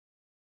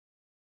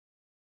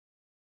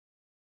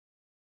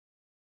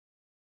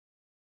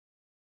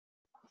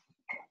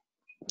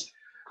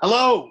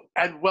Hello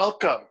and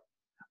welcome.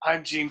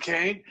 I'm Gene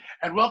Kane,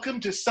 and welcome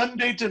to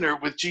Sunday Dinner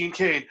with Gene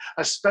Kane,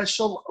 a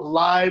special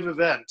live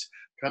event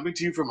coming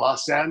to you from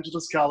Los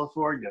Angeles,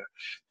 California.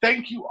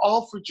 Thank you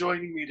all for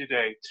joining me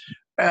today.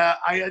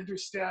 I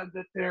understand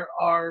that there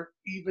are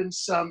even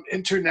some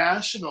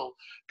international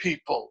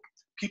people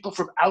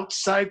from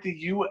outside the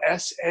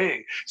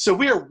USA. So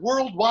we are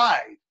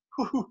worldwide.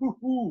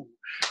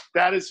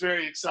 That is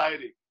very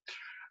exciting.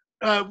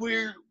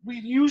 We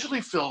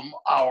usually film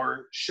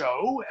our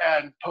show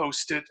and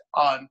post it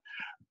on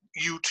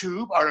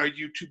YouTube, on our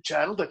YouTube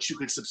channel that you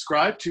can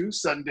subscribe to,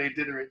 Sunday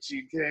Dinner at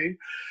Gene Kane.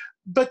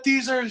 But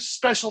these are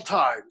special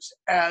times,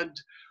 and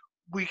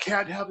we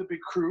can't have a big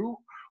crew.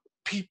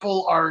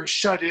 People are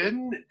shut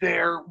in.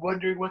 They're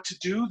wondering what to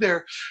do.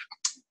 They're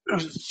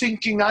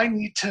thinking, I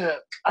need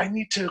to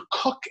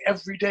cook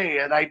every day,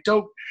 and I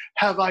don't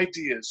have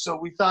ideas. So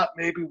we thought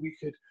maybe we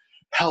could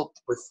help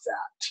with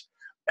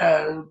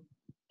that.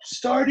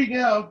 Starting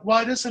out,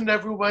 why doesn't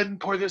everyone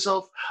pour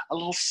themselves a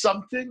little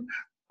something?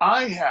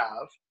 I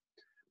have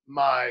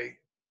my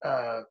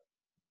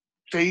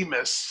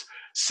famous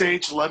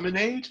sage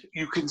lemonade.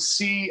 You can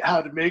see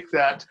how to make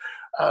that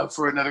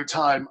for another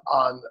time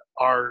on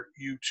our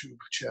YouTube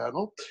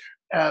channel.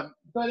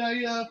 But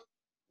I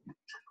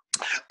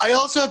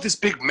also have this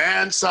big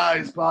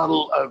man-sized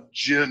bottle of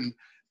gin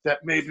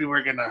that maybe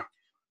we're gonna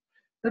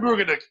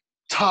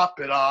top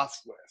it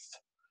off with,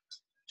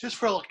 just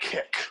for a little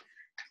kick.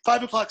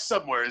 5 o'clock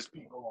somewhere, as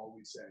people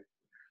always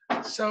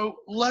say. So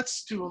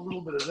let's do a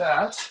little bit of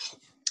that.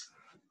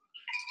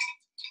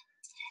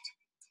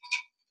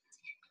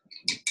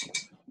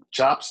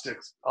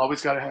 Chopsticks.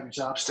 Always got to have your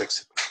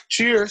chopsticks.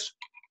 Cheers.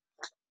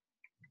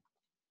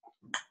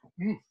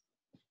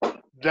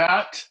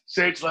 That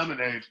sage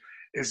lemonade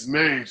is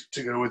made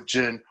to go with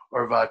gin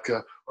or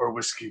vodka or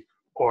whiskey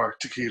or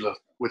tequila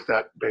with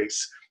that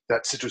base,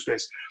 that citrus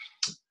base.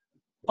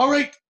 All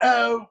right,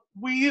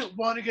 we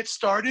want to get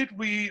started.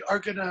 We are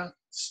going to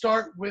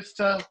start with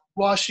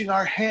washing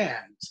our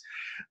hands.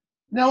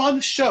 Now on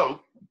the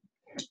show,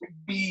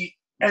 we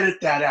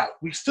edit that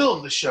out. We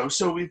film the show,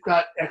 so we've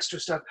got extra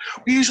stuff.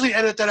 We usually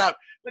edit that out,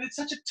 but it's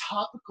such a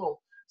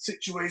topical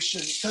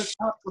situation, such a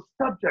topical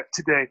subject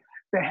today,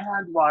 the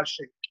hand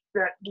washing,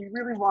 that we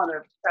really want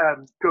to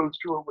go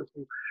through it with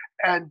you.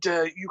 And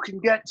you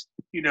can get,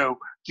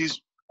 these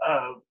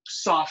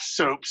soft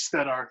soaps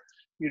that are,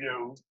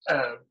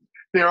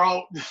 they're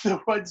all the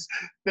ones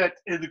that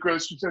in the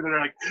grocery store that are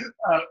like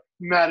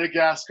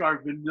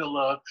Madagascar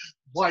vanilla,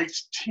 white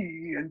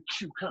tea, and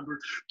cucumber.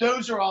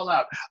 Those are all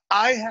out.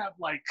 I have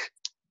like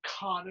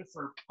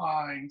conifer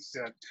pine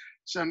scent.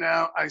 So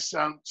now I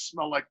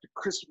smell like the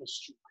Christmas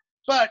tree.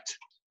 But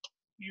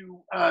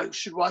you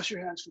should wash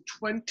your hands for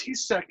 20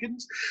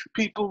 seconds.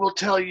 People will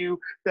tell you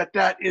that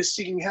that is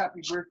singing Happy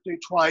Birthday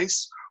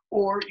twice,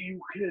 or you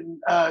can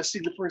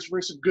sing the first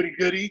verse of Goody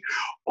Goody,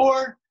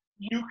 or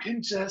you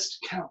can just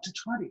count to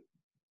 20,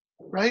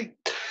 right?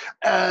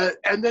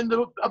 And then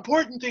the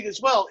important thing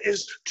as well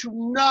is to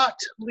not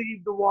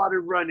leave the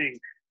water running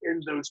in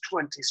those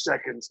 20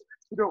 seconds.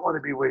 You don't want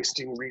to be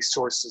wasting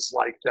resources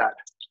like that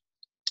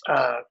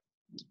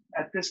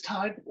at this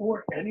time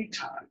or any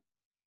time.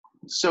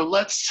 So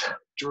let's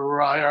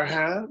dry our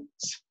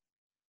hands.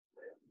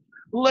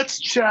 Let's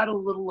chat a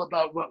little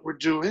about what we're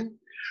doing.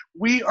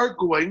 We are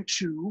going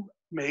to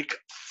make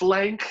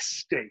flank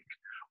steak.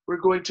 We're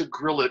going to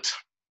grill it.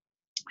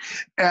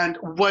 And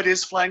what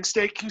is flank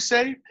steak, you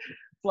say?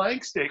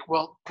 Flank steak,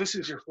 well, this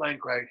is your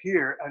flank right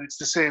here, and it's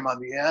the same on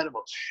the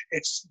animal.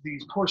 It's the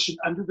portion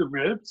under the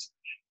ribs.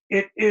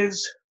 It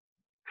is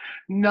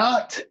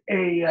not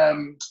a,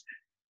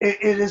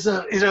 it is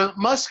a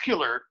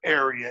muscular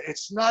area.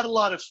 It's not a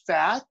lot of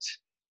fat.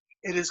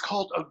 It is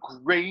called a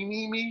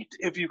grainy meat,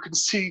 if you can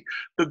see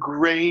the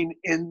grain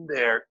in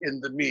there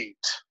in the meat.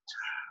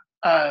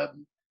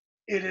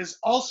 It is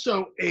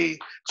also a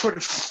sort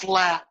of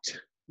flat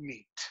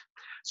meat.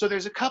 So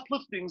there's a couple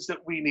of things that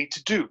we need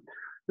to do.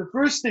 The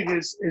first thing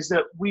is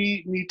that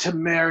we need to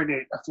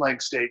marinate a flank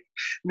steak.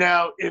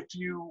 Now, if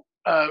you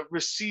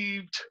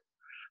received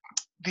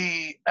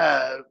the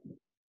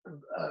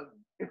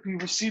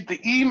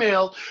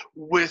email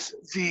with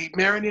the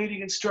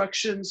marinating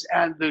instructions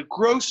and the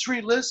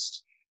grocery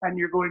list, and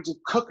you're going to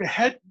cook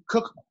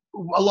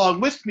along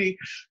with me,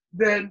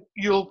 then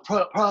you'll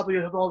probably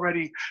have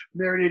already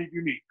marinated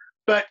your meat.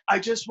 But I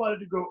just wanted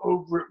to go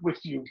over it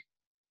with you,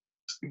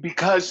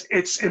 because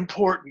it's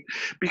important,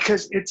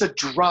 because it's a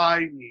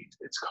dry meat,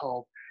 it's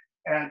called.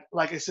 And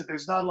like I said,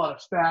 there's not a lot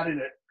of fat in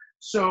it.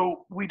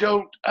 So we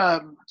don't,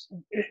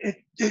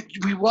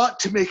 we want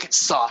to make it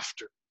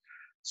softer.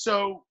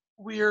 So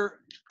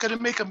we're gonna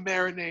make a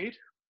marinade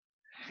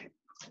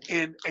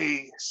in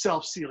a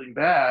self-sealing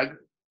bag,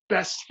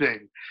 best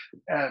thing.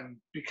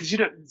 Because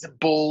the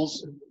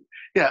bowls,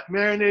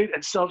 marinade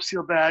and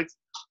self-seal bags,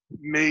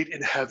 made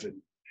in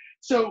heaven.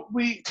 So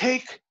we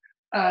take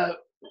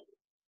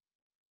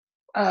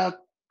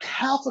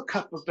half a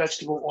cup of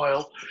vegetable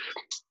oil,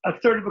 a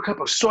third of a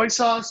cup of soy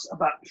sauce,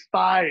 about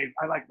 5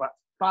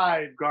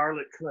 5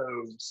 garlic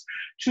cloves,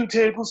 2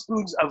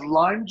 tablespoons of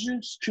lime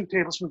juice, 2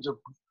 tablespoons of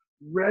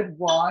red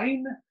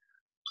wine,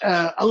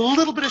 a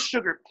little bit of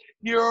sugar.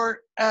 Your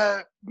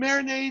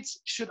marinades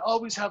should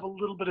always have a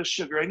little bit of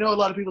sugar. I know a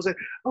lot of people say,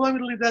 oh, I'm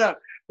going to leave that out.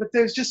 But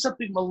there's just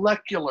something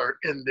molecular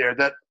in there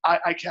that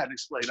I can't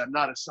explain. I'm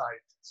not a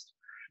scientist.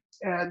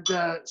 And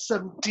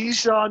some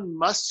Dijon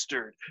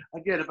mustard,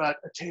 again, about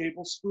a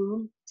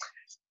tablespoon.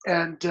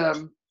 And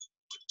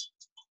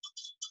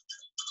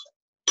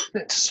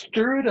then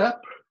stir it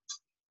up,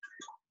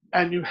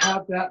 and you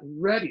have that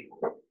ready.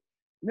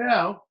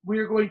 Now, we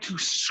are going to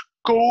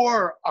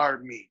score our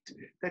meat.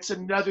 That's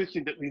another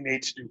thing that we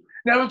need to do.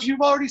 Now, if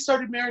you've already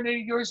started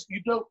marinating yours,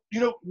 you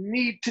don't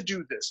need to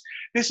do this.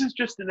 This is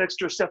just an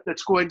extra step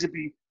that's going to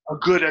be a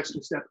good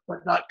extra step,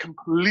 but not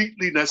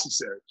completely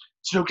necessary.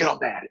 So don't get all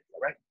mad at me,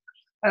 all right?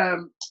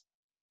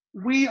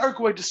 We are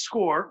going to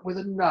score with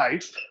a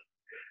knife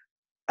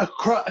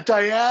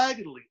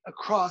diagonally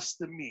across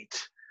the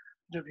meat.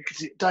 You can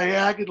see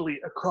diagonally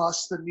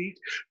across the meat.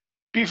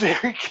 Be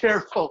very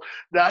careful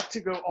not to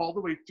go all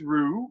the way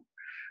through.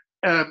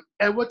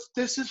 And what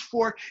this is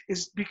for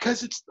is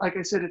because it's, like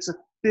I said, it's a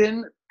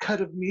thin cut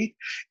of meat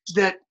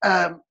that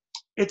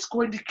it's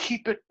going to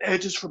keep its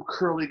edges from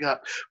curling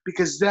up,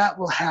 because that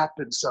will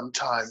happen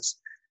sometimes.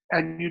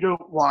 And you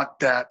don't want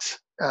that.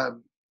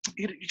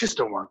 You just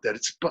don't want that.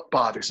 It's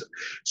bothersome.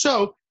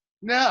 So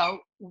now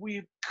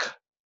we've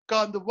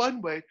gone the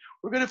one way,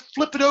 we're going to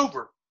flip it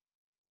over.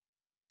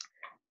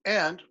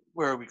 And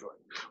where are we going?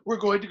 We're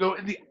going to go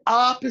in the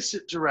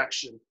opposite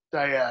direction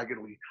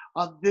diagonally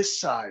on this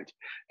side,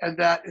 and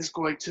that is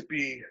going to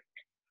be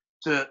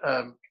the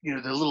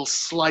the little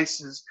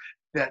slices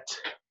that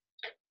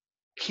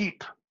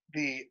keep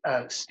the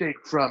steak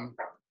from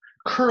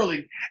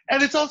curling.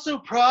 And it's also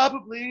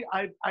probably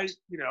I'm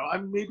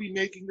maybe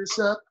making this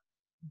up,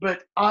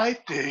 but I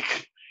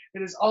think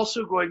it is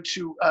also going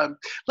to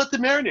let the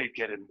marinade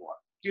get in more.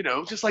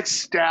 Just like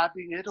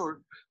stabbing it or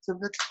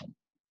something.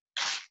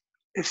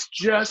 It's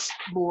just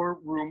more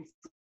room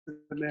for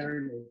the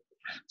marinade.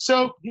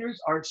 So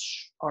here's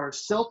our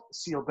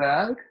self-seal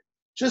bag.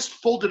 Just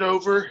fold it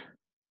over,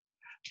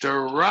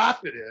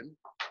 drop it in.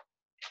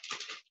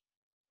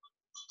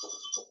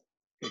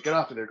 Okay, get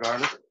off of there,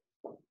 garlic.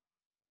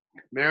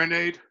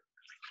 Marinade,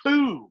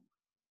 boom.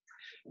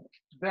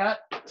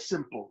 That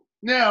simple.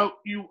 Now,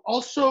 you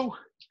also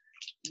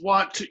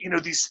want to,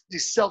 these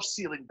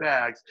self-sealing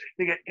bags,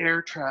 they get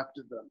air trapped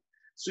in them.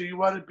 So you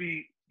want to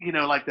be,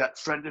 like that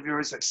friend of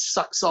yours that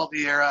sucks all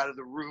the air out of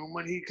the room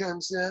when he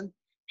comes in,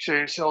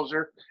 Shane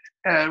Shelzer.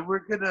 And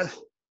we're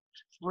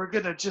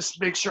gonna just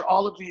make sure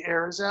all of the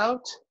air is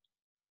out.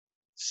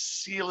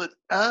 Seal it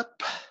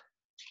up.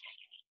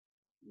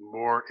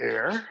 More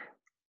air.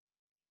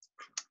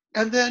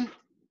 And then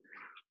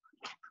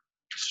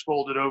just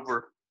fold it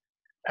over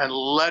and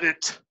let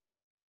it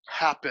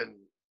happen.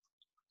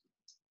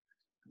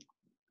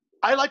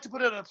 I like to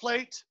put it on a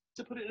plate,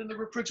 to put it in the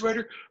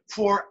refrigerator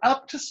for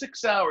up to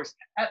 6 hours,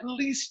 at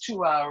least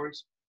 2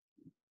 hours.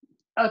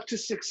 Up to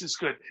 6 is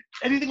good.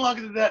 Anything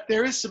longer than that,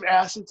 there is some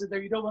acids in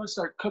there. You don't want to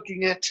start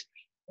cooking it,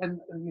 and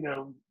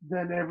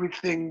then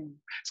everything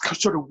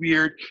is sort of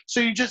weird.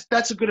 So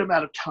that's a good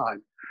amount of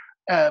time.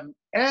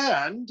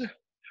 And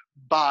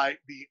by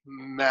the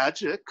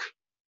magic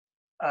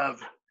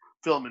of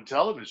film and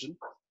television,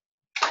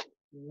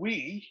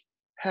 we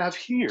have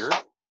here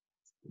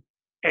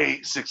a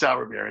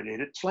 6-hour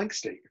marinated flank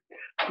steak.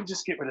 Let me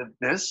just get rid of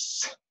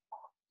this.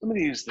 I'm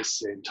going to use this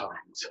same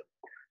tongs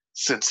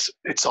since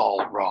it's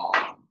all raw.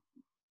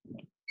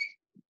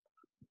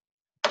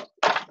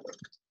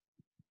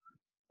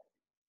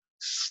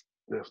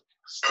 The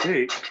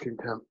steak can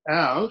come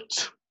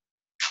out.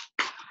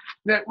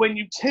 Now, when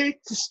you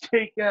take the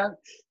steak out,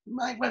 you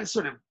might want to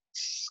sort of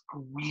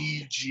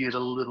squeegee it a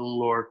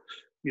little, or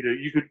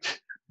you could,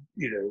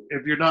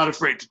 if you're not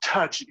afraid to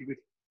touch it, you could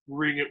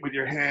wring it with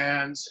your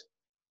hands,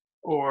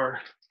 or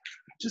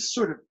just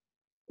sort of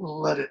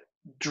let it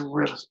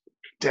drip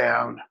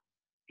down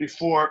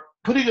before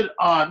putting it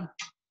on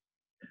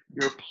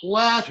your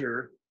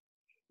platter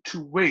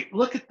to wait.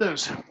 Look at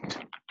those.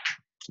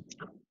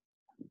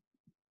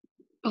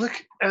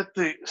 Look at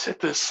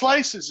the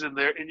slices in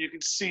there, and you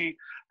can see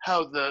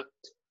how the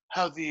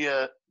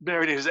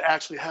marinade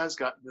actually has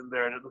gotten in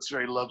there, and it looks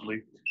very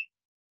lovely.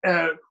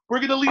 We're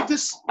going to leave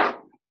this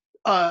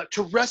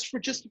to rest for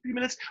just a few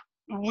minutes.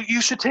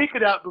 You should take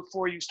it out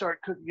before you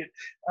start cooking it,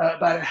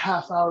 about a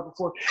half hour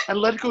before, and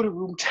let it go to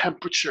room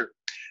temperature.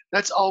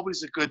 That's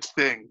always a good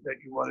thing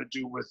that you want to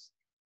do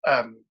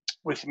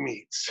with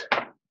meats.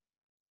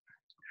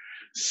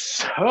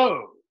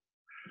 So,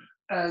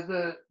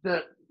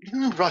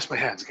 wash my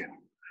hands again.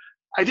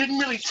 I didn't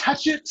really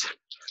touch it,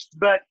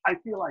 but I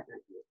feel like I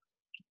did.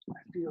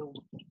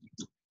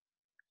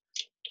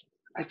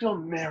 I feel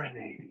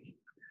marinating.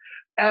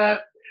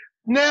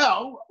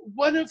 Now,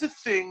 one of the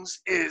things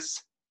is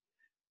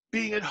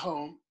being at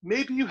home.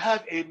 Maybe you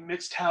have a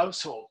mixed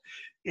household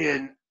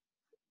in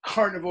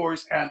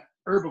carnivores and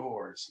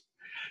herbivores.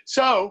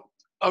 So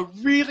a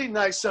really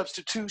nice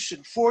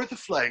substitution for the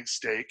flank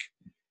steak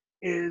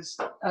is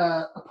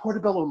a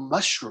portobello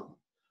mushroom.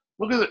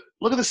 Look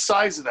at the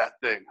size of that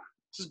thing.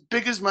 It's as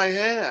big as my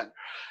hand.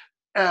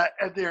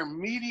 And they're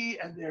meaty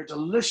and they're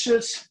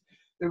delicious.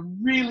 They're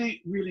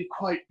really, really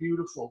quite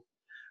beautiful.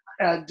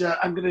 And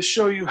I'm going to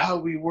show you how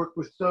we work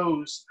with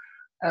those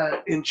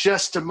in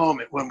just a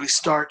moment when we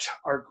start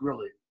our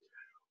grilling.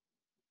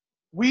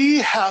 We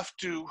have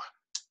to,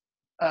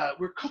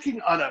 we're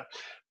cooking on a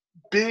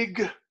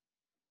big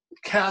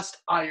cast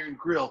iron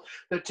grill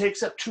that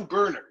takes up 2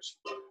 burners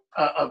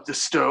of the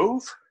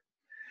stove.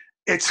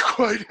 It's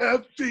quite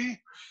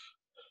heavy.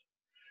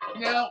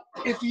 Now,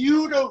 if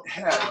you don't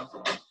have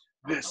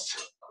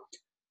this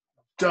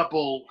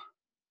double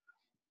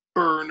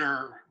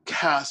burner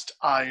cast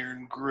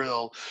iron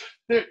grill,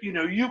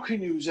 you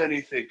can use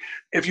anything.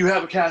 If you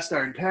have a cast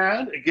iron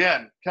pan,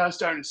 again,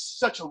 cast iron is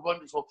such a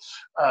wonderful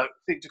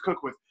thing to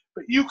cook with.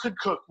 But you could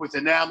cook with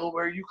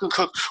enamelware. You can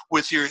cook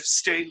with your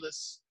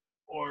stainless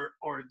or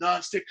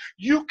nonstick.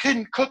 You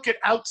can cook it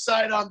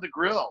outside on the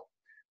grill.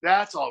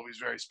 That's always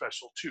very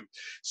special too.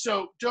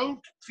 So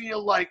don't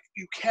feel like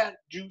you can't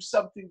do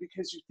something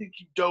because you think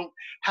you don't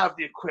have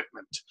the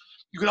equipment.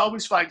 You can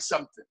always find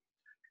something,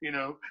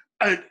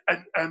 And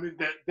I mean,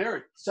 there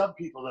are some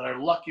people that are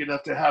lucky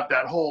enough to have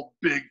that whole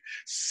big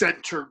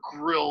center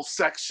grill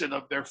section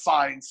of their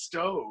fine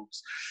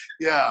stoves.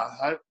 Yeah,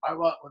 I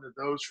want one of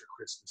those for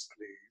Christmas,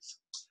 please.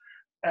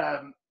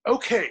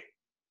 Okay,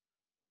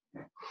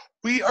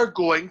 we are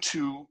going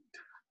to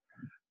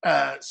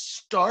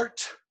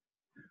start.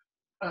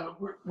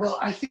 Well,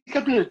 I think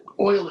I'm going to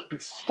oil it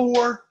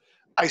before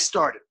I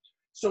start it.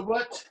 So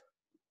what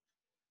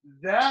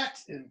that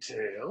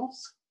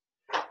entails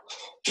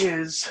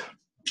is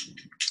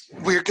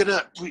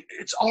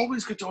it's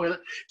always good to oil it.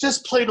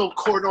 Just plain old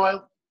corn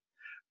oil,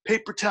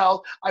 paper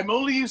towel. I'm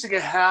only using a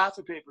half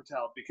a paper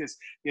towel because,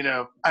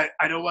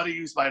 I don't want to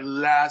use my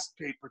last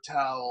paper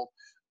towel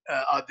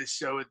on this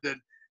show and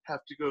then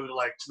have to go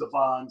to the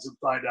Vons and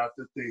find out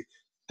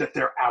that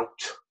they're out.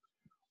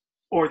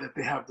 Or that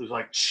they have those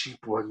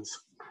cheap ones.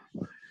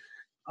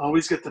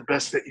 Always get the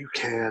best that you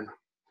can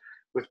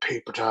with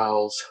paper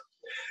towels.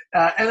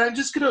 And I'm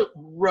just gonna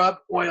rub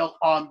oil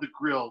on the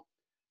grill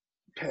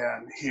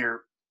pan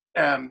here.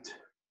 And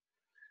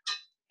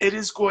it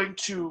is going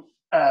to,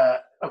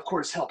 of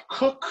course, help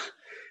cook.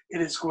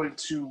 It is going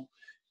to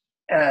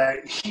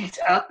heat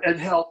up and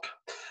help.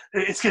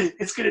 It's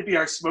gonna be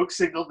our smoke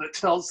signal that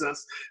tells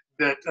us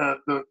that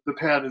the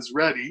pan is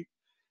ready.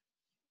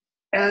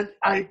 And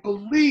I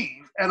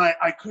believe, and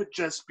I could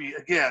just be,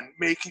 again,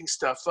 making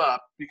stuff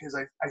up because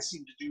I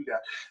seem to do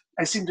that.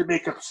 I seem to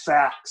make up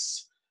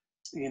facts,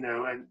 and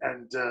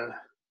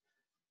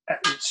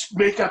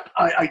make up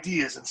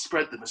ideas and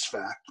spread them as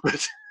fact.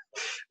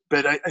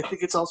 But I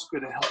think it's also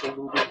going to help a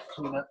little bit of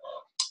cleanup.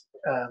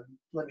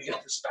 Let me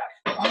get this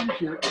back on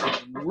here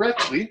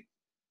correctly.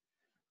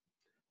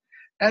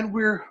 And I'm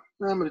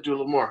going to do a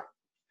little more.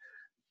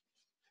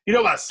 You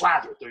don't want to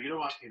slather it, though. You don't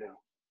want,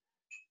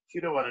 you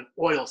don't want an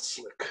oil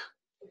slick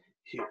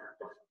here.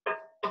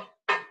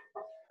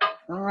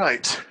 All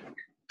right.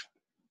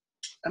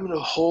 I'm going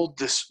to hold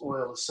this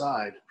oil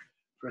aside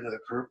for another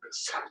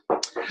purpose.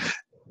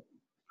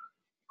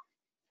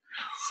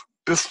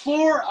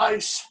 Before I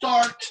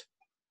start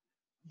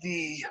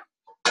the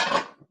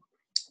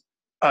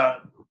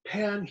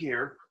pan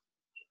here,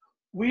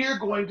 we are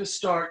going to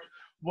start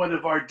one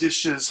of our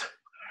dishes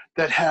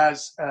that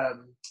has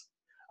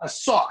a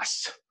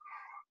sauce.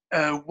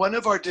 One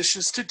of our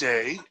dishes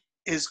today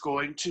is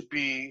going to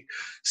be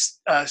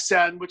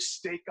sandwich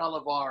steak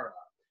alla vara.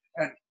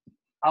 And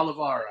alla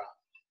vara.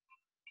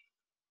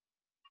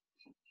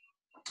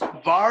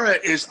 Vara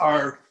is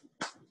our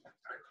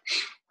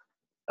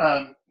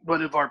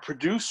one of our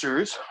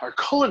producers, our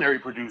culinary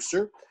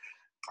producer,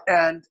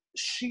 and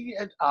she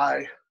and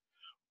I,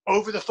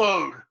 over the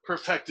phone,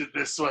 perfected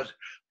this one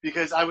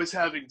because I was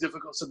having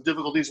some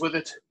difficulties with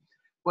it.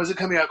 Wasn't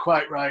coming out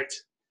quite right.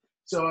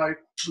 So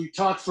we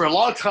talked for a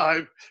long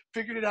time,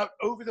 figured it out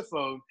over the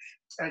phone,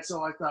 and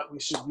so I thought we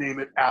should name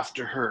it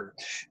after her.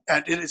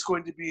 And it is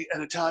going to be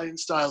an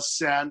Italian-style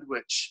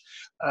sandwich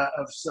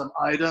of some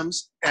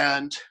items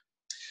and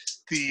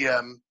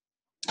the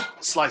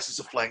slices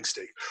of flank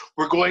steak.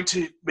 We're going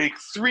to make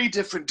 3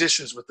 different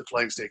dishes with the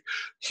flank steak.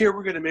 Here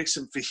we're going to make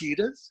some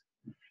fajitas.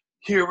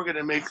 Here we're going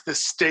to make the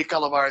steak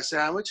alla vara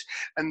sandwich.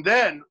 And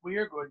then we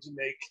are going to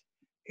make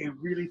a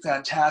really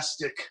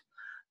fantastic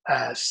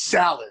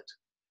salad.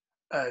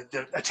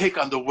 A take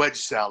on the wedge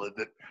salad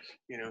that,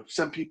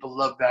 some people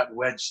love that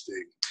wedge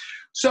thing.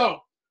 So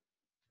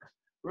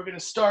we're going to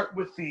start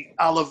with the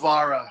alla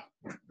vara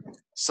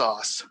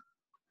sauce.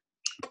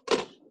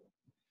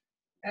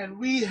 And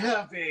we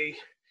have a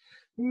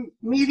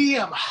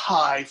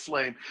medium-high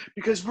flame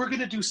because we're going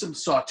to do some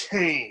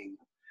sauteing.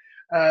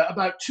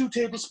 About 2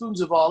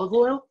 tablespoons of olive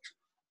oil.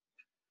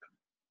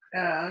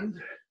 And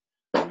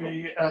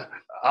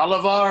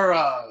alla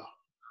vara.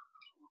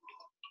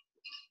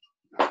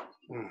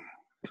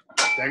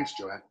 Thanks,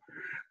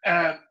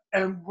 Joanne.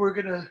 And we're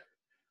going to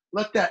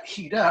let that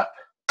heat up.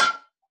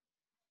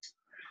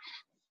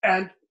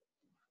 And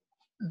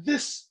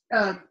this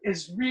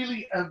is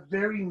really a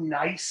very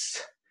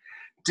nice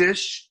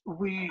dish.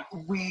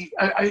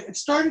 It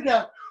started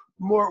out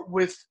more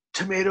with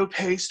tomato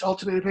paste, all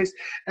tomato paste,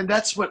 and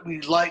that's what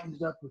we lightened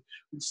it up with.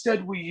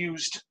 Instead, we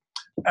used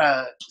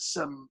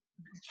some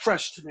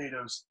fresh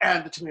tomatoes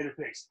and the tomato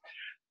paste.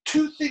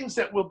 Two things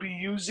that we'll be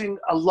using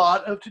a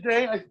lot of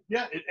today,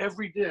 in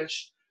every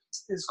dish,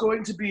 is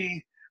going to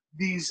be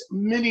these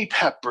mini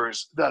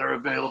peppers that are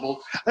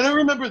available. And I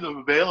remember them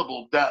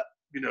available that,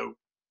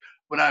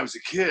 when I was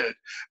a kid,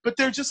 but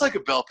they're just like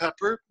a bell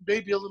pepper,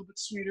 maybe a little bit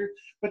sweeter,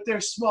 but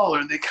they're smaller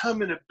and they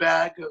come in a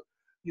bag,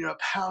 a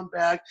pound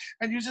bag,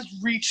 and you just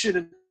reach in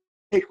and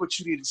take what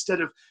you need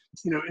instead of,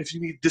 if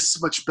you need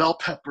this much bell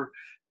pepper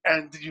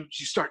and you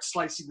start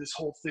slicing this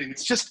whole thing.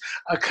 It's just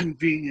a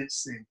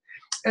convenience thing.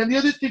 And the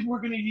other thing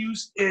we're going to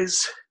use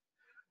is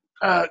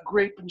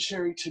grape and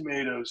cherry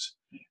tomatoes.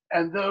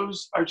 And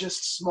those are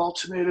just small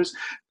tomatoes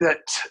that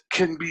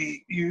can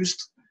be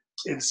used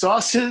in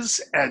sauces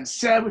and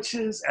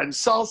sandwiches and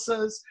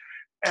salsas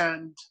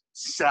and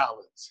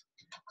salads.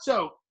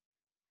 So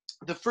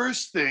the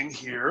first thing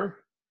here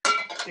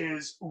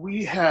is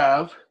we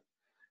have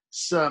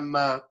some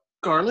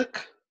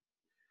garlic.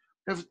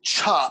 We have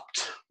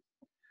chopped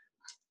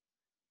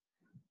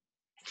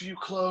a few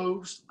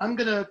cloves. I'm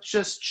gonna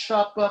just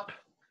chop up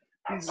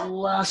these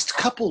last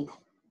couple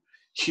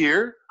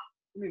here.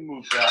 Let me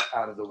move that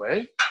out of the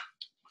way.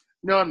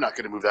 No, I'm not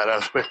gonna move that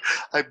out of the way.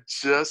 I'm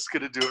just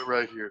gonna do it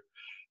right here.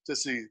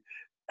 Just see,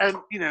 and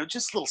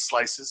just little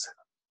slices.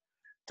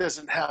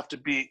 Doesn't have to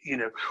be,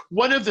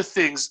 one of the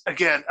things,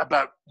 again,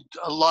 about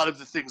a lot of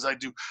the things I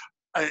do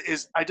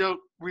is I don't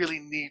really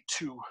need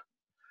to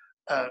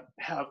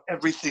have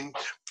everything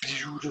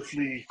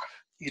beautifully,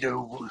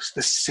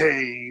 the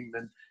same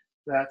and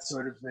that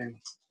sort of thing.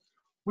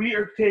 We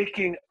are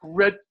taking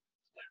red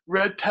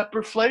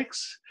pepper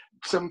flakes.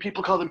 Some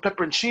people call them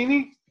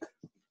pepperoncini.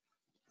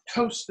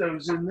 Toast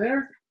those in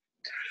there.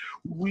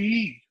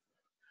 We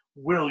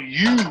will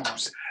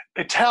use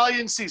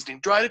Italian seasoning,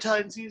 dried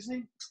Italian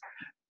seasoning.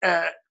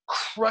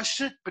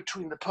 Crush it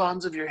between the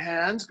palms of your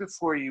hands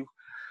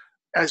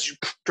as you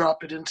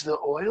drop it into the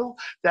oil.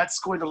 That's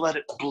going to let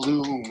it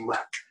bloom.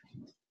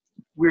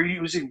 We're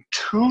using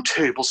 2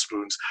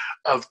 tablespoons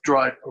of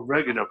dried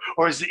oregano,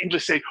 or as the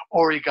English say,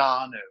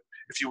 oregano,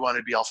 if you want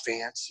to be all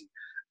fancy.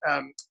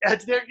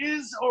 And there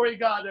is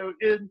oregano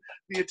in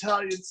the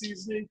Italian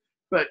seasoning,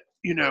 but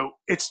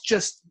it's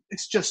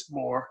just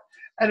more,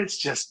 and it's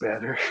just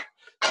better.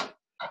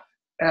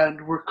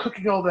 And we're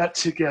cooking all that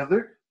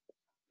together.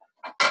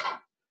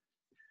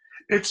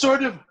 It's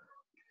sort of,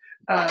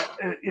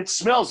 it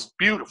smells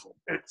beautiful.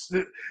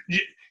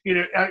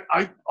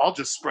 I'll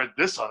just spread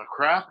this on a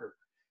cracker.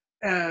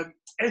 And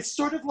it's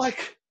sort of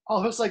like,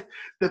 almost like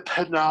the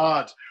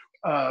panade,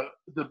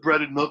 the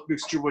bread and milk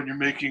mixture when you're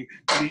making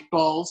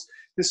meatballs.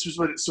 This is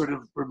what it sort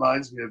of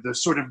reminds me of,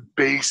 those sort of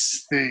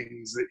base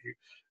things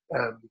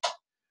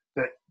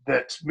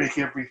that make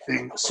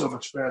everything so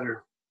much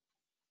better.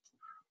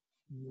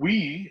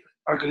 We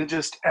are going to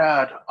just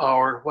add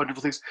our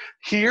wonderful things.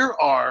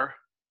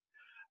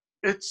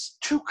 It's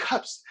 2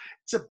 cups.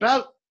 It's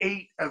about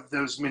 8 of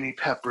those mini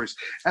peppers.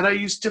 And I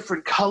use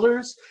different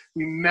colors.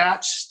 We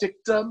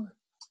match-sticked them.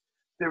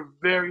 They're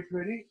very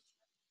pretty.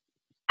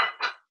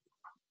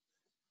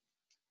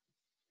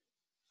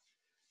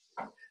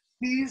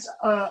 These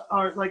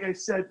are, like I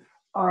said,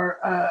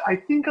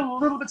 I think a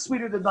little bit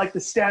sweeter than like the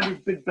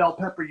standard big bell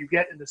pepper you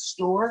get in the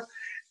store.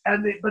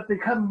 But they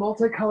come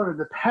multicolored in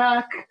the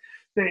pack.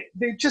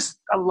 They're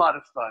just a lot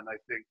of fun, I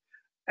think.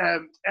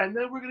 And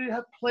then we're going to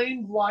have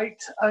plain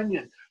white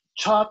onion,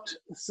 chopped,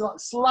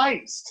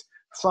 sliced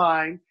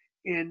fine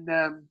in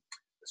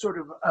sort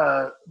of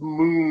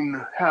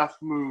half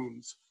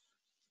moons.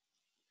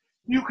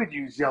 You could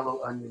use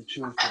yellow onion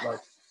too if you like.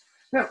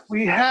 Now,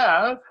 we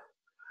have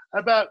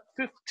about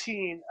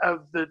 15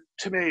 of the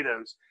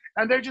tomatoes,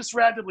 and they're just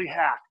randomly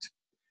hacked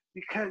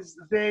because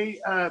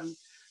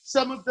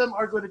some of them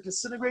are going to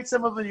disintegrate,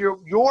 some of them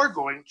you're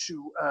going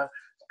to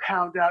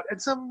pound out,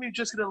 and some of them you're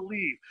just going to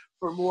leave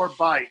for more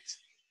bite.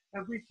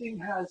 Everything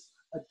has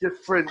a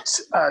different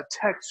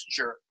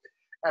texture,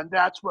 and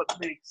that's what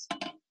makes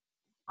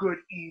good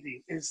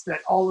eating, is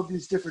that all of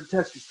these different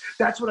textures.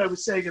 That's what I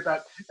was saying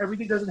about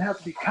everything doesn't have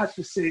to be cut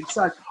the same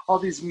size, all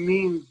these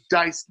mean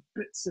diced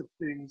bits of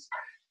things,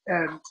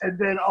 and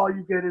then all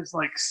you get is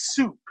like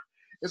soup.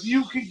 If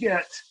you could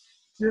get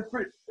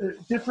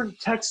different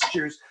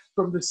textures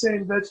from the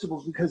same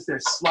vegetables because they're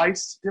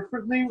sliced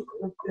differently,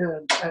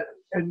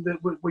 and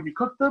when you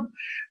cook them,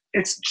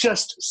 it's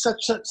just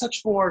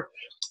such more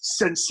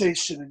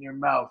sensation in your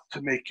mouth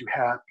to make you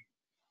happy.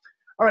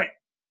 All right,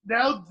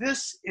 now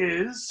this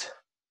is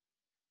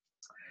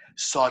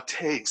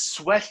sauteing,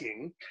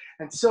 sweating,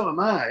 and so am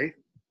I.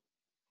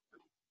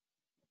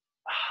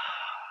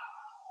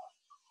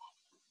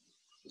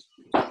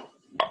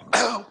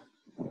 Oh,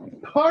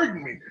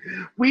 pardon me.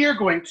 We are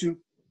going to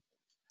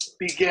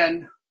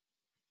begin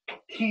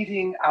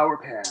heating our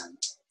pan.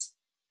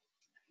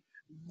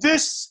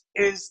 This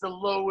is the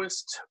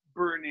lowest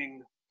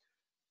burning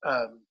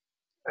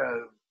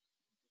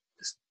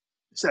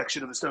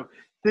section of the stove.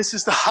 This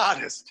is the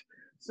hottest.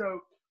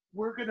 So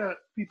we're gonna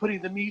be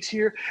putting the meat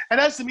here. And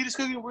as the meat is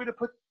cooking, we're gonna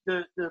put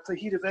the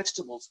fajita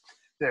vegetables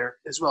there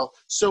as well.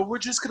 So we're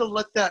just gonna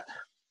let that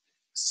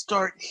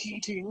start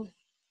heating.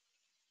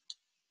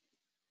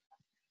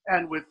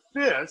 And with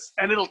this,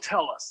 and it'll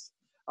tell us,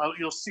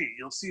 you'll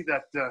see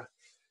that,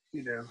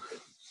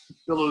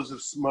 billows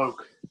of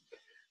smoke.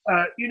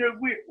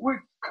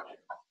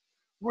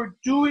 We're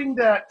doing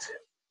that.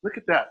 Look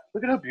at that.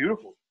 Look at how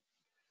beautiful.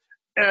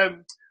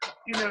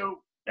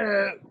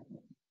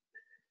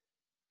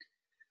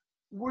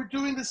 We're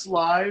doing this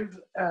live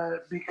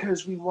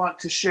because we want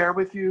to share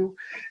with you,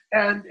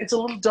 and it's a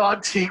little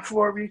daunting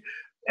for me.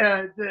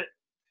 That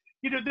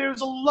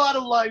there's a lot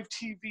of live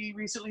TV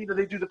recently.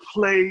 They do the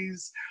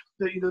plays,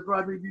 the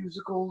Broadway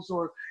musicals,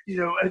 or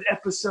an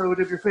episode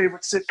of your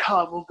favorite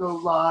sitcom will go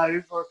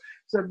live or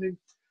something.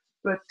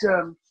 But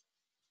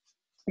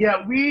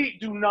yeah, we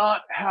do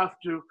not have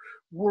to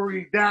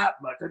worry that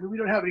much. I mean, we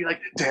don't have any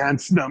like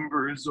dance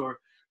numbers or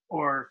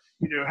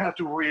have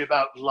to worry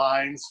about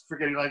lines,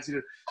 forgetting lines.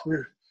 The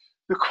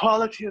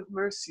quality of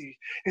mercy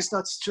is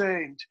not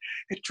strained.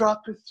 It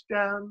droppeth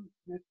down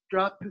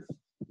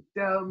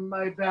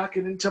my back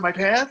and into my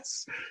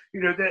pants.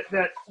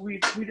 That we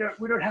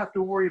don't have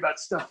to worry about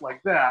stuff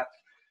like that.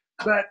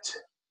 But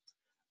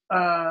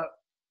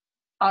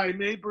I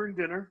may burn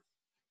dinner.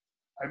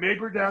 I may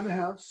burn down the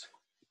house.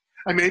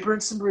 I may burn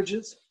some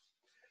bridges.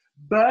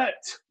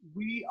 But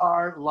we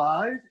are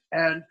live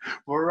and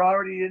we're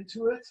already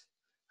into it.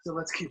 So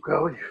let's keep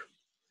going.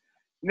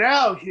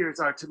 Now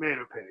here's our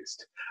tomato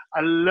paste.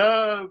 I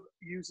love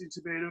using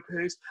tomato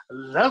paste. I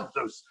love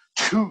those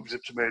tubes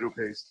of tomato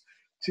paste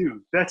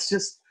too. That's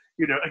just,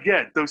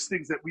 again, those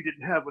things that we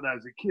didn't have when I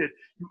was a kid.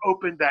 You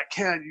opened that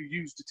can, you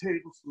used a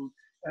tablespoon,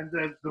 and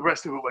then the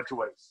rest of it went to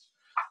waste.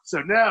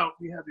 So now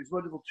we have these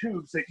wonderful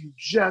tubes that you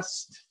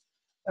just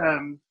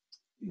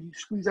you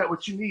squeeze out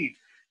what you need.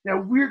 Now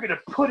we're going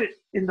to put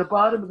it in the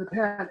bottom of the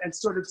pan and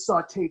sort of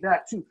saute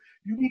that too.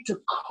 You need to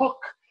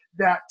cook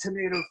that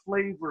tomato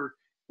flavor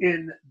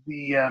in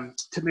the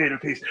tomato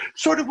paste.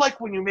 Sort of like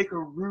when you make a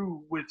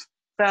roux with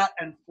fat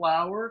and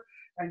flour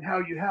and how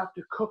you have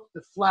to cook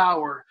the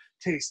flour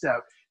taste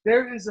out.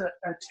 There is a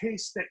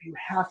taste that you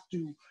have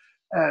to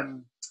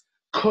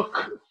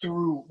cook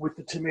through with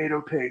the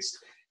tomato paste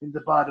in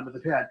the bottom of the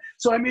pan.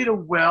 So I made a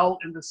well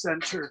in the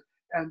center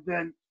and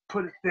then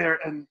put it there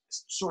and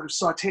sort of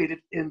sauteed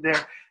it in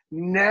there.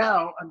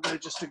 Now I'm going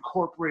to just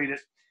incorporate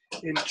it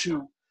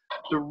into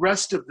the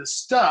rest of the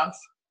stuff.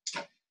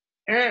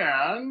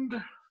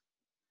 And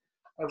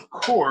of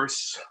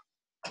course,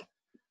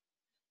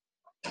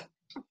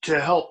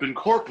 to help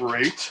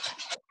incorporate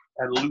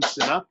and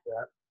loosen up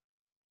that,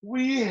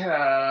 we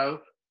have,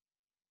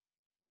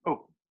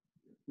 oh,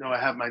 no, I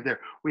have mine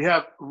there. We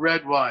have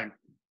red wine,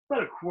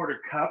 about a quarter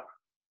cup,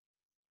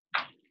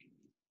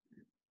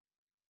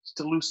 just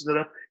to loosen it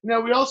up.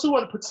 Now we also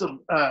want to put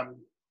some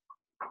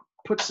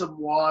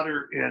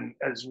water in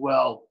as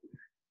well.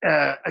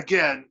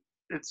 Again,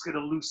 it's going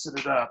to loosen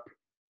it up.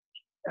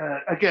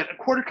 Again, a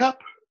quarter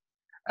cup,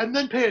 and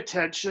then pay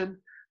attention,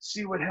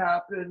 see what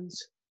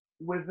happens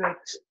with it.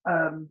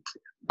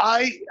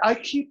 I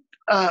keep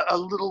a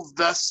little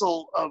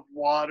vessel of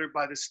water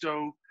by the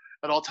stove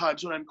at all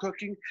times when I'm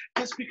cooking,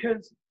 just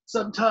because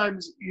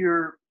sometimes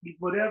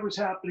whatever's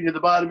happening at the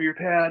bottom of your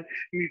pan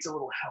needs a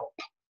little help.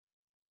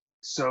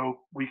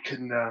 So we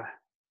can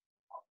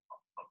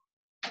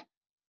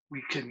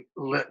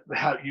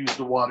use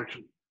the water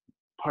to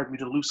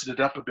loosen it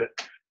up a bit.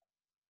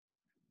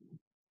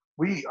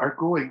 We are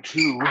going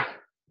to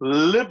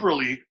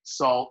liberally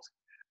salt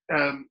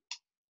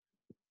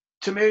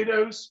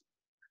tomatoes,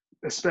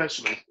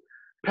 especially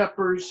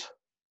peppers,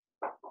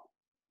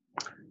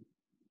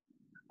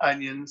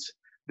 onions.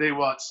 They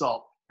want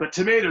salt, but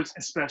tomatoes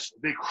especially.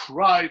 They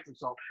cry for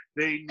salt.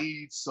 They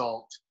need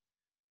salt.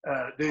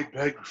 They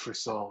beg for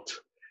salt.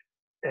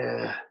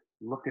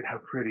 Look at how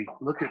pretty.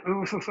 Look at,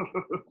 ooh,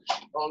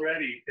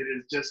 already it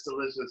is just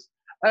delicious.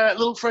 A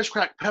little fresh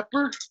cracked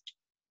pepper,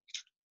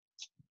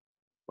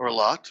 or a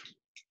lot.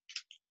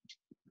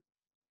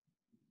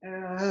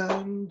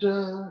 And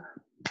just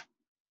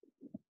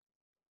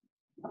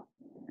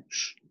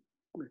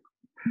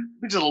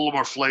a little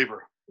more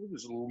flavor.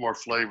 There's a little more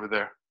flavor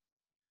there.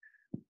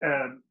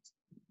 And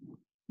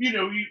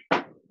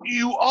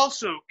you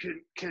also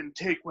can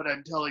take what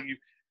I'm telling you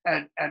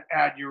and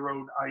add your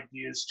own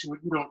ideas to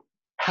it. You don't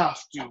have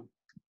to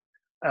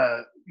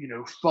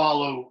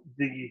follow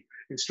the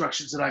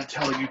instructions that I'm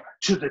telling you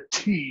to the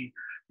T.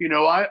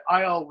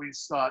 I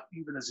always thought,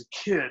 even as a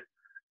kid,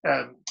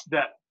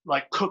 that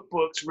like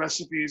cookbooks,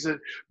 recipes, and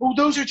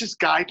those are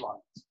just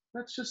guidelines.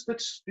 That's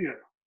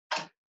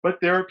But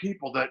there are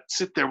people that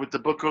sit there with the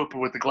book open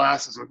with the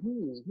glasses, and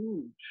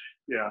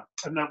yeah,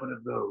 I'm not one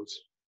of those.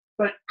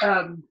 But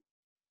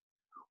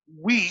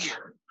we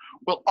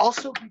will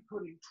also be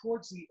putting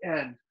towards the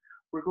end.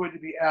 We're going to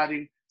be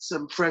adding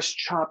some fresh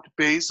chopped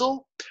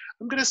basil.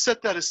 I'm going to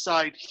set that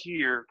aside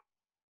here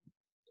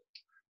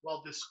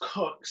while this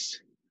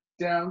cooks.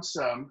 down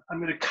some. I'm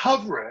going to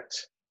cover it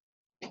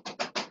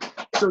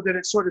so that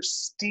it sort of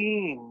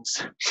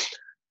steams,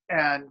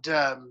 and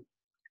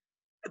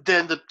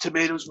then the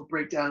tomatoes will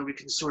break down and we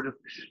can sort of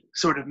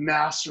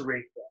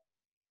macerate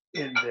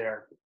them in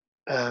there.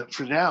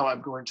 For now,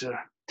 I'm going to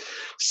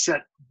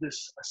set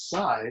this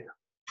aside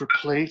for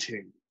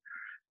plating.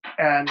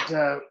 And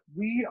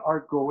we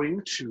are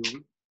going to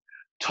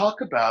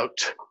talk about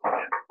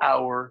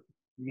our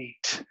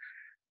meat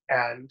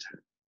and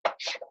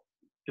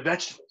the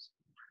vegetables.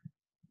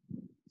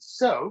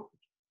 So,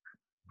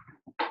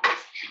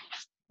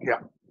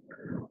 yeah.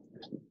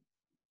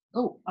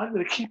 Oh, I'm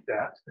going to keep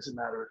that, as a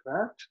matter of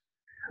fact.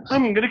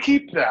 I'm going to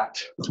keep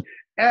that.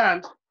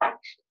 And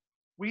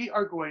we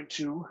are going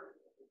to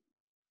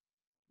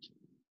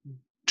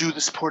do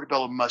this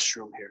portobello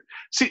mushroom here.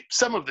 See,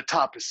 some of the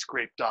top is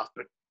scraped off,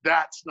 but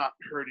that's not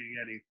hurting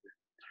anything.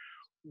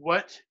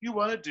 What you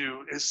want to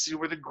do is see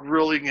where the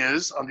grilling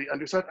is on the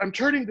underside. I'm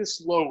turning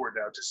this lower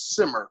now to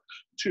simmer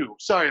too.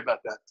 Sorry about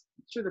that.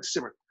 Turn that to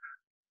simmer.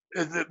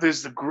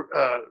 There's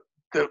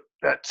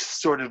that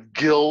sort of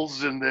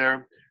gills in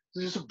there.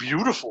 This is a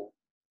beautiful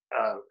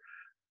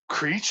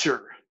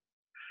creature.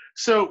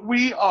 So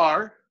we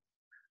are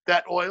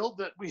that oil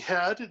that we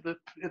had in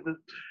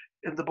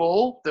the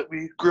bowl that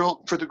we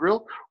grilled for the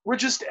grill. We're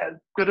just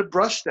going to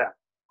brush that.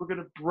 We're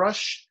going to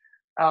brush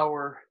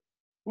our.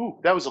 Ooh,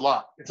 that was a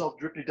lot. It's all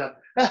drippy done.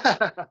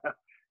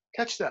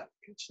 Catch that.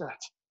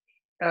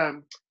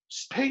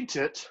 Just paint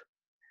it.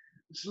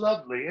 It's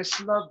lovely.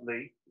 It's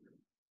lovely.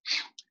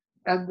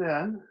 And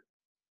then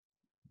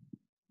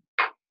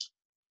a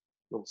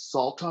little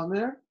salt on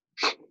there.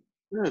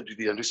 We're going to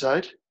do the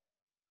underside.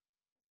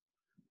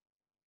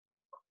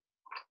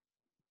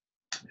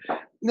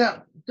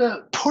 Now,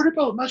 the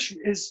portobello mushroom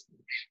is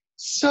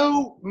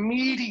so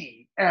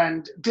meaty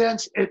and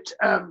dense.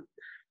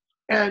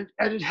 And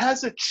it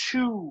has a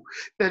chew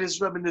that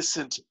is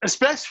reminiscent,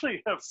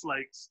 especially of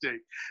flank steak,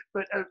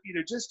 but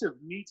just of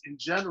meat in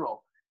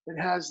general. It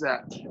has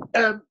that.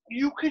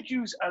 You could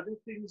use other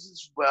things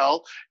as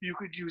well. You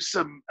could use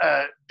some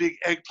big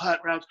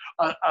eggplant rounds.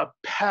 A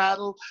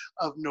paddle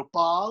of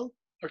nopal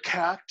or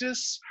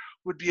cactus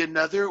would be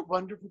another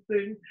wonderful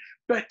thing.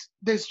 But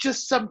there's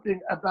just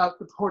something about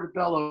the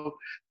portobello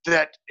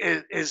that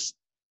is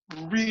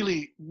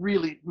really,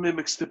 really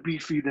mimics the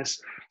beefiness.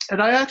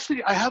 And I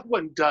have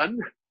one done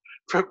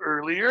from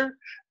earlier.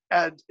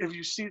 And if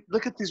you see,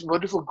 look at these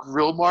wonderful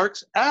grill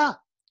marks.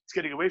 It's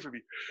getting away from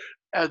me.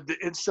 And the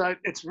inside,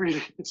 it's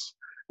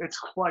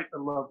quite a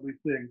lovely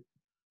thing.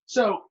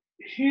 So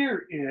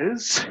here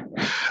is,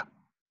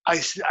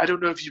 I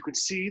don't know if you can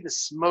see the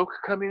smoke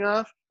coming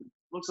off.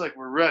 Looks like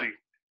we're ready.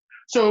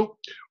 So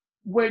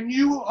when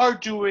you are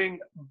doing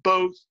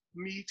both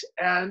meat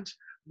and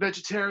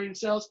vegetarian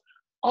styles,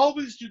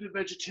 always do the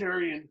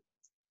vegetarian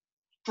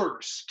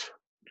first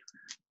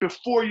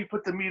before you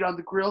put the meat on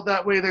the grill.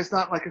 That way there's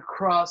not like a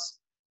cross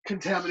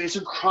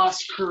contamination,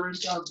 cross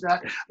current of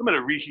that. I'm going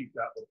to reheat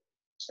that one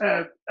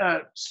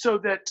so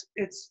that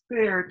it's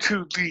fair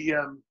to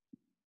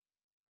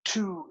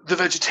the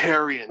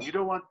vegetarian. You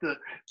don't want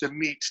the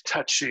meat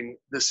touching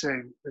the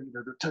same,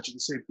 touching the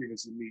same thing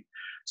as the meat.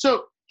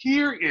 So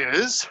here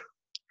is,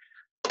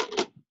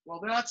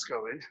 while that's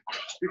going,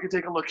 you can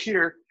take a look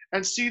here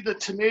and see the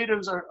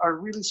tomatoes are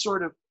really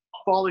sort of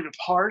falling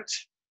apart,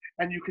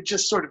 and you could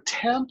just sort of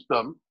tamp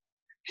them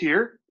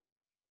here,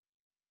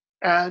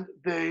 and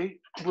they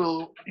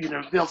will,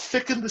 they'll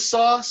thicken the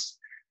sauce,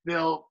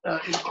 they'll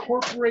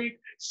incorporate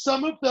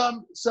some of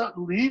them,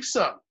 leave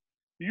some.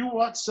 You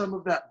want some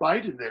of that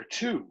bite in there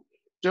too.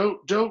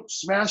 Don't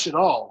smash it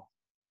all.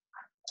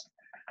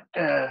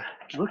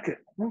 Look at,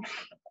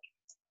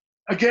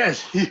 again,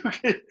 you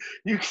can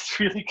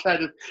really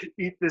kind of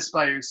eat this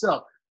by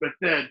yourself. But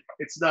then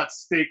it's not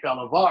steak a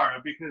la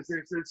vara because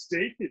there's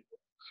steak in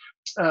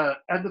it.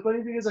 And the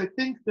funny thing is, I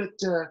think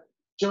that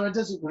Joanne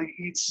doesn't really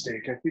eat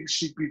steak. I think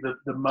she'd be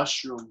the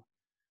mushroom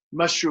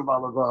a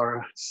la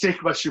vara,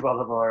 steak mushroom a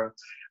la vara.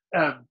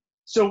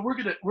 So we're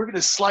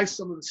gonna slice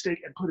some of the steak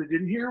and put it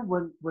in here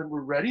when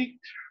we're ready,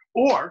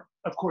 or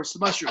of course the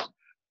mushroom.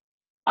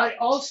 I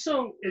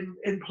also,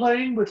 in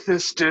playing with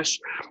this dish,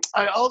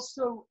 I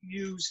also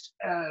used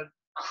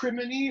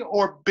crimini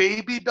or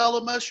baby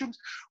bella mushrooms,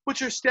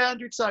 which are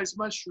standard size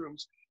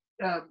mushrooms,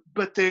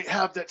 but they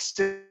have that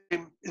same,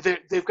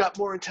 they've got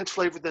more intense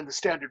flavor than the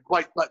standard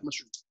white button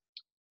mushrooms.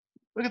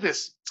 Look at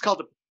this. It's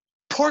called a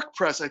pork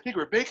press, I think,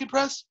 or a bacon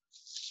press.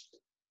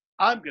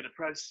 I'm going to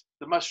press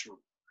the mushroom.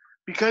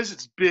 Because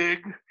it's big,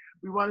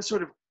 we want to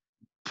sort of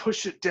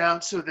push it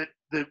down so that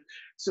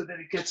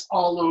it gets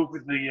all over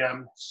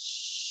the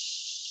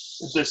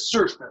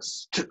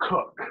surface to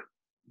cook.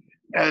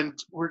 And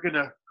we're going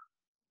to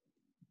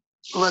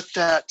let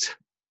that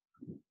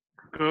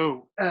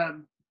go.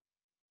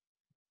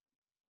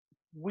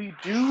 We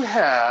do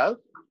have,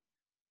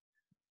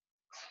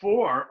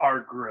 for our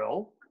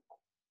grill,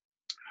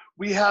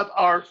 we have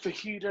our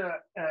fajita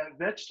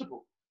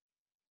vegetable.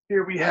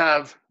 Here we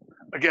have,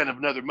 again,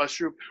 another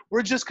mushroom.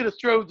 We're just going to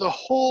throw the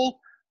whole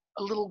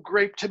little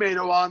grape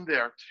tomato on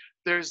there.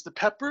 There's the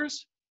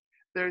peppers,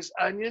 There's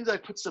onions. I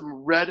put some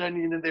red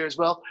onion in there as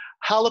well.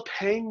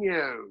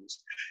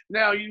 Jalapenos.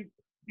 Now you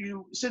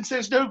since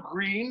there's no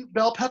green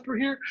bell pepper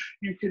here,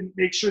 you can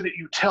make sure that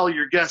you tell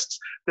your guests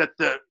that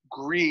the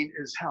green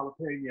is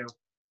jalapeno.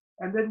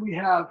 And then we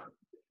have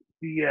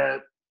the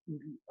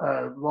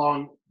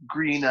long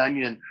green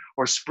onion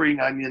or spring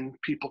onion,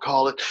 people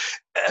call it.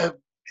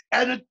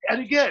 And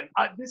again,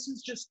 this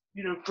is just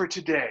for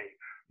today.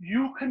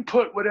 You can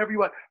put whatever you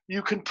want.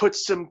 You can put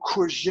some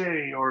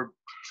courgette or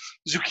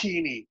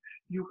zucchini.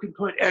 You can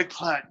put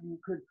eggplant.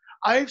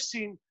 I've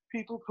seen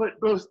people put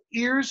both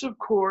ears of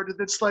corn and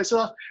then slice it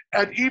off,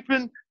 and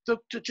even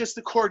just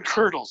the corn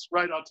kernels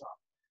right on top,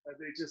 and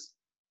they just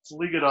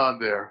fling it on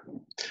there.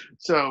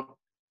 So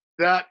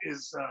that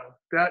is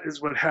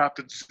what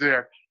happens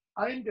there.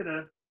 I'm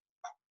gonna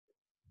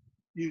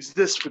use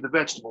this for the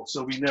vegetables,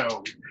 so we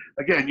know.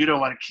 Again, you don't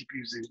want to keep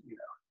using,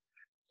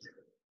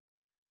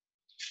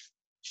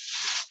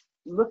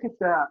 Look at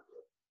that.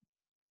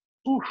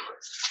 Oof.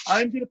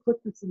 I'm gonna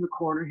put this in the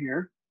corner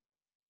here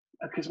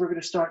because we're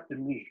gonna start the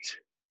meat.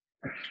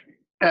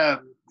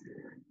 And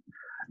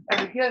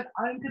again,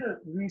 I'm gonna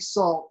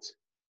resalt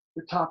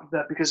the top of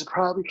that because it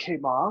probably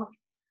came off.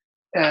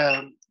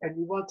 And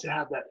you want to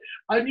have that.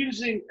 I'm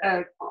using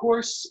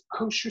coarse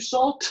kosher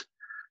salt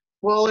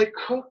while I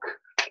cook,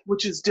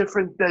 which is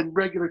different than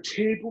regular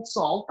table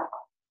salt.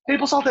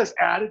 Table salt has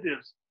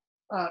additives,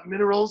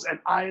 minerals,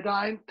 and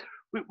iodine.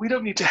 We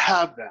don't need to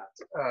have that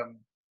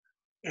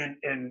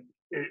in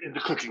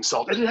the cooking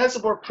salt, and it has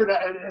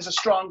a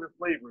stronger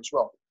flavor as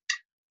well.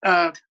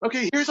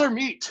 Okay, here's our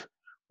meat.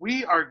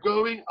 We are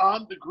going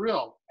on the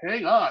grill.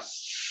 Hang on.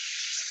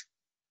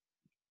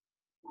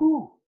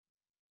 Whew.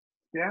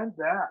 Stand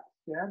back.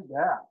 Stand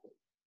back.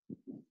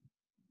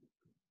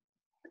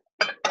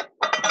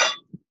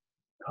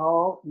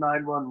 Call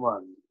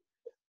 911.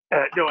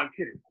 No, I'm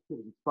kidding.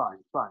 It's fine.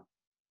 It's fine.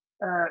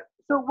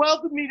 So while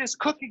the meat is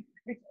cooking,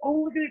 it's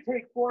only going to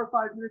take 4 or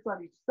 5 minutes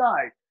on each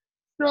side.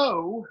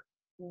 So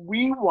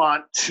we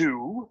want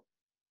to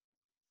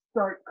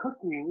start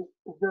cooking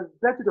the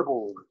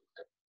vegetables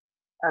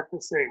at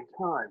the same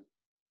time.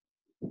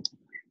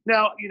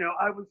 Now,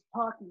 I was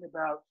talking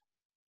about,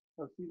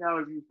 see now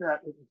I've used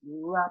that, it's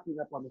wrapping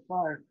up on the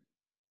fire.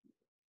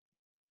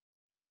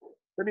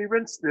 Let me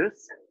rinse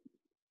this.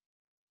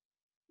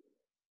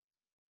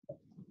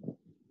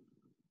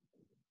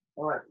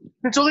 All right,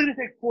 it's only going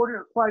to take 4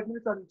 to 5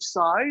 minutes on each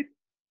side.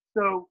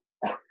 So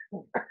we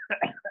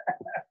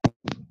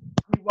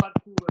want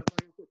to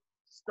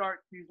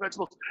start these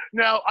vegetables.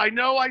 Now, I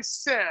know I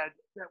said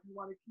that we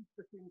want to keep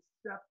the things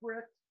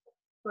separate,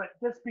 but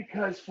just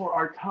because for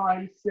our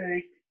time's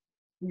sake,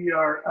 we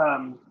are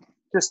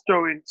just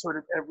throwing sort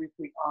of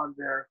everything on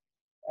there,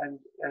 and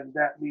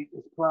that meat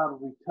is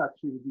probably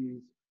touching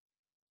these.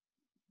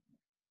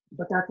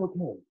 But that's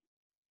okay.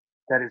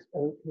 That is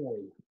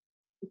okay.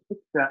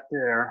 Put that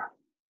there.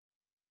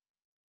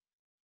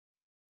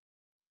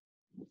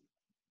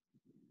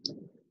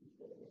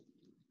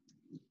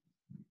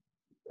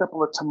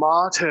 Couple of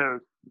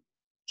tomatoes,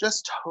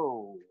 just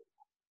whole.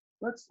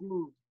 Let's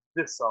move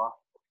this off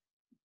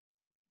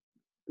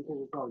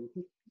because it's all you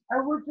see.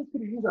 And we're just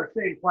going to use our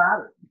same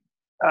platter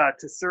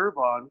to serve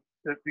on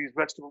these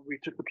vegetables. We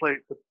took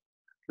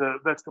the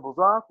vegetables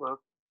off of.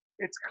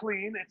 It's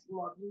clean. It's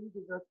lovely.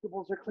 The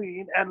vegetables are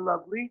clean and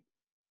lovely.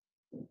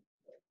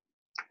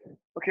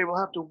 Okay, we'll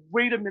have to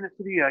wait a minute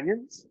for the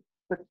onions,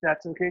 but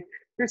that's okay.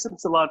 Here's some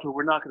cilantro.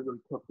 We're not going to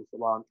really cook the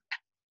cilantro.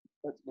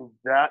 Let's move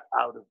that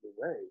out of the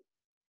way.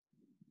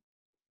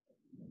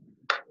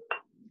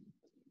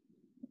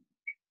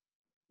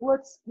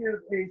 Let's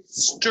give a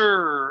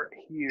stir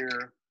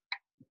here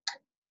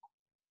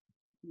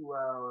to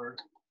our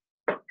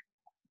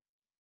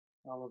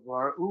olive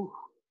oil. Ooh,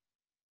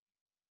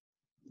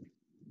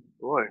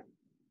 boy,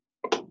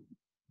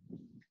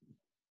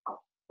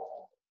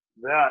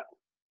 that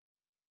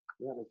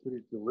is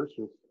pretty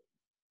delicious.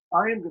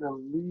 I am going to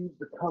leave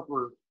the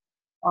cover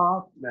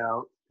off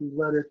now to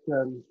let it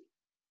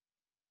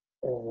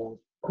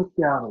cook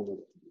down a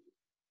little.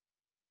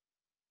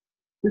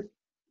 Just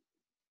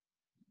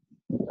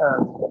we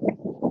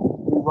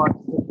want to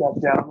put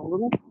that down a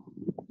little.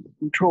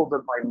 Control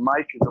that my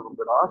mic is a little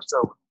bit off,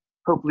 so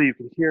hopefully you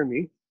can hear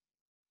me.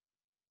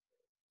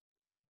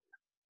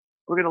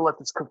 We're going to let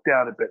this cook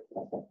down a bit.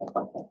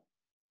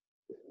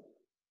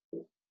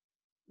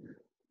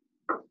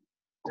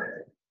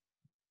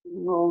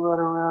 Roll that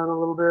around a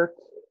little bit.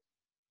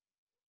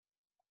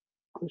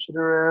 Push it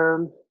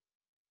around.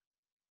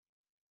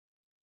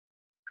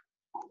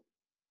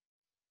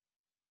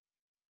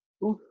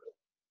 Oof.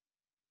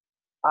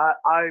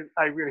 I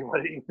really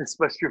want to eat this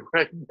mushroom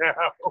right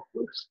now.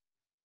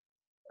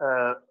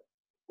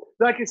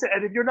 Like I said,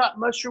 and if you're not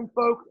mushroom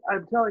folk,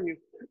 I'm telling you,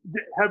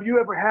 have you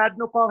ever had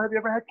nopal? Have you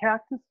ever had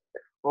cactus?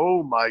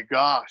 Oh my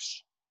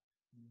gosh,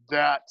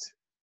 that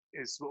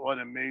is one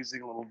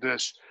amazing little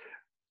dish.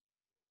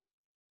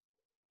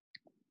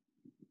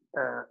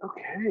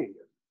 Okay,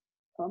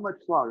 how much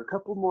longer? A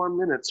couple more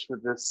minutes for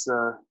this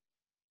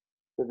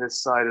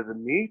side of the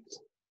meat.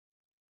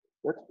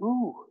 Let's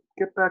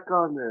Get back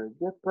on there.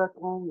 Get back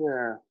on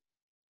there.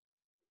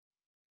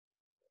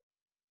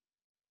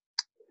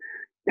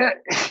 Yeah,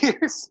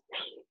 here's,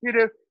 you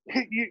know,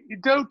 you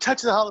don't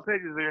touch the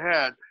jalapenos with your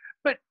hand,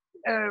 but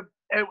and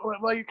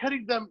while you're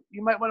cutting them,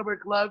 you might want to wear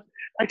gloves.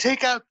 I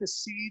take out the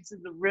seeds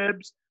and the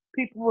ribs.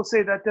 People will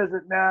say that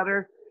doesn't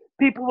matter.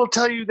 People will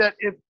tell you that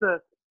if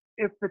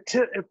it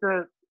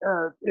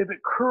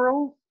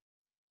curls,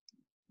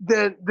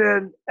 then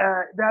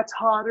that's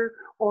hotter.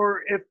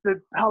 Or if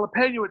the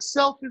jalapeno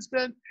itself is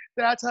bent,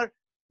 that's hotter.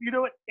 You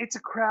know what? It's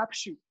a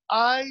crapshoot.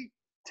 I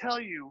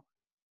tell you,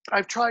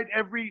 I've tried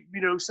every.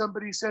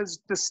 Somebody says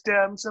the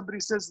stem,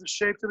 somebody says the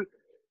shape.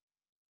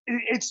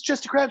 It's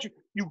just a crapshoot.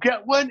 You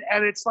get one,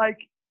 and it's like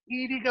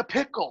eating a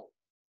pickle,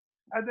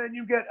 and then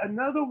you get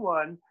another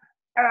one,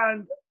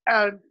 and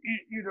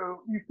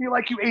you feel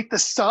like you ate the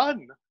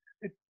sun.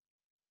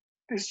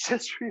 There's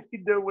just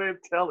really no way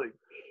of telling.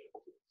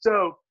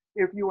 So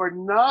if you are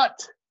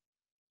not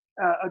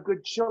a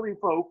good chili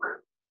folk,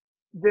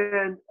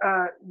 then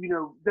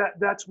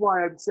that's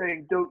why I'm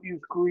saying don't use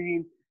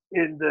green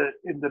in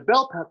the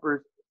bell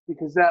peppers,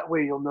 because that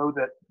way you'll know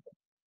that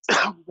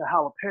the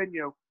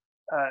jalapeno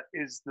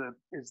is the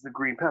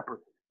green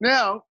pepper.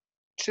 Now,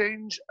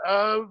 change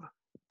of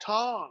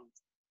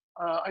tongs.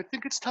 I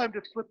think it's time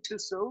to flip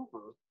this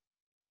over.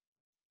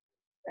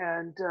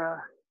 And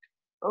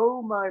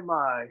oh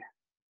my,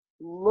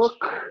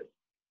 look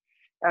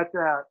at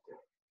that.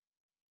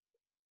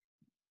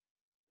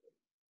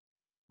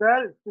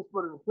 That is just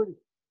one of the pretty.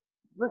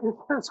 Look at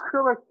this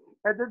acrylic,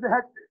 and then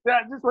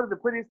that's just one of the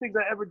prettiest things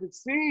I ever did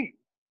see.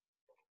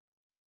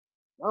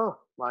 Oh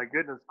my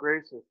goodness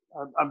gracious!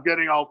 I'm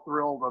getting all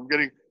thrilled. I'm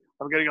getting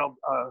all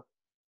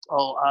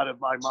out of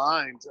my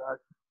mind,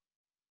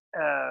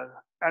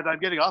 and I'm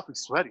getting awfully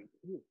sweaty.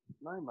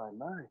 My.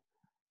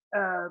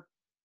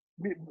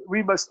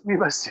 We must need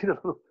a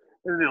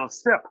little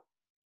sip.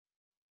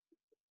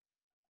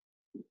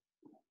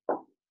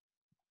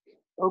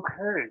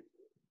 Okay.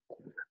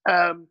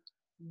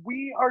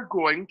 We are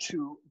going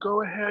to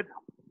go ahead,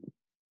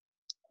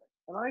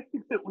 and I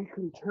think that we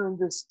can turn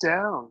this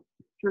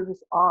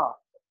off.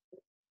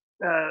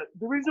 The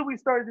reason we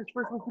started this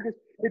first was because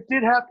it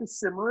did have to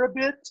simmer a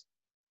bit,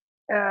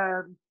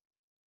 and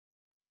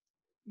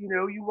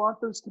you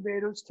want those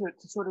tomatoes to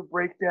sort of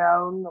break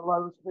down, a lot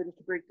of those tomatoes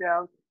to break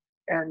down,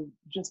 and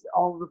just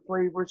all the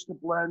flavors to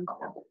blend.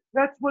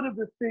 That's one of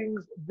the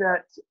things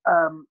that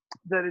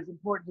is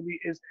important to me,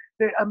 is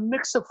a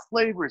mix of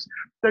flavors.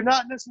 They're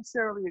not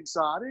necessarily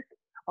exotic.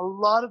 A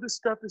lot of the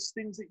stuff is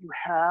things that you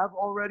have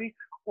already,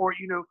 or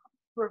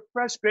for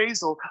fresh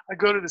basil, I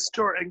go to the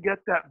store and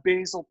get that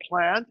basil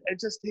plant and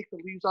just take the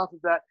leaves off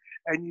of that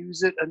and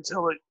use it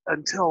until it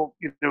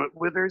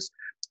withers,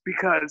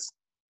 because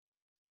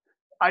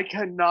I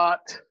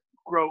cannot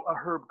grow a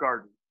herb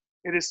garden.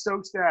 It is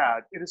so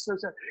sad. It is so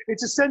sad.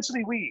 It's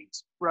essentially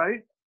weeds,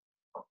 right?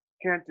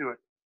 Can't do it.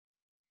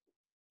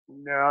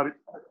 No.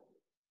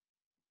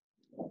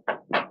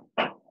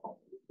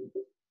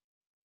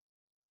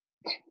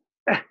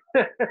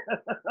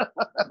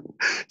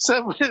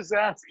 Someone is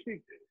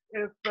asking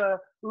if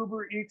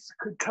Uber Eats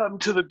could come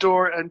to the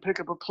door and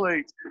pick up a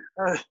plate.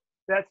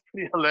 That's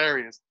pretty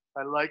hilarious.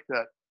 I like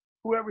that.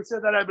 Whoever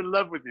said that, I'm in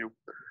love with you.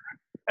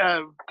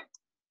 Oh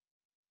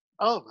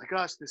my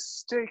gosh, this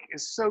steak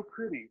is so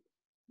pretty.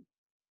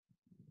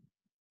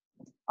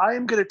 I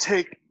am going to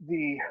take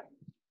the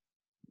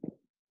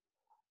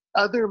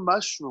other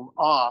mushroom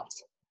off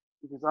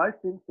because I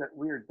think that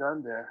we are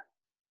done there.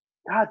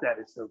 God, that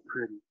is so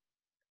pretty.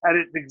 And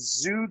it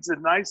exudes a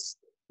nice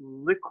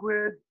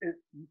liquid.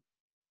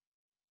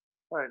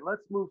 All right,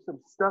 let's move some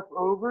stuff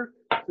over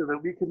so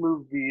that we can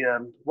move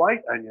the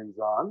white onions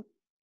on.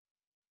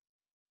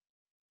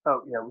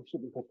 Oh, yeah, we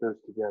shouldn't put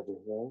those together,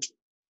 right?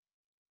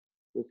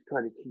 Let's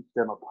try to keep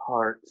them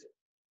apart.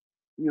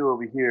 You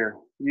over here.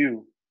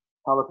 You,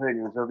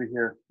 jalapenos over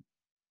here.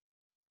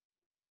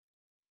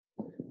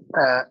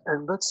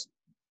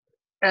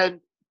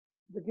 And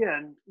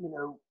again,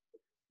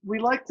 we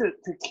like to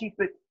keep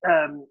it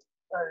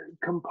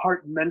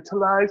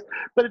compartmentalized,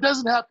 but it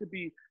doesn't have to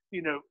be,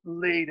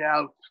 laid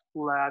out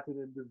flat and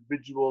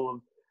individual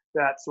and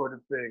that sort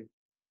of thing.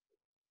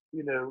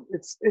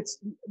 It's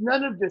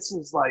none of this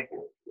is like,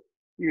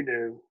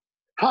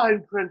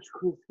 fine French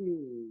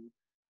cuisine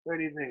or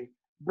anything,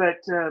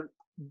 but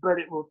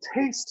it will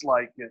taste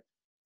like it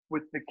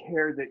with the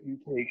care that you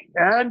take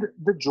and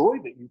the joy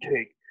that you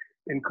take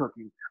in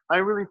cooking. I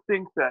really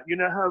think that,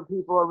 how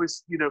people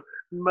always,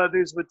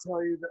 mothers would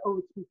tell you that, oh,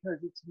 it's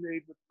because it's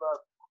made with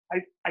love.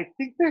 I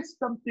think there's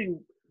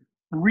something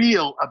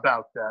real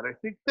about that. I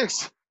think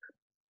there's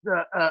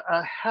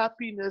a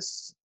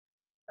happiness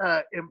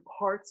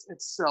imparts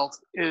itself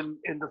in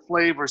the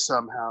flavor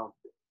somehow.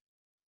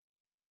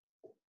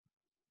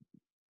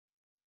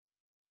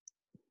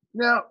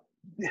 Now,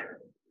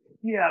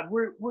 yeah,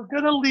 we're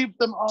gonna leave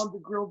them on the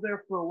grill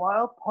there for a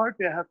while.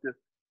 Partly I have to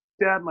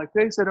dab my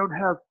face. I don't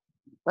have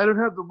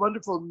the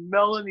wonderful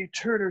Melanie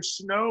Turner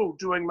Snow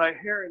doing my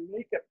hair and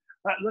makeup.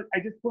 Look, I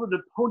just put in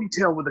a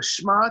ponytail with a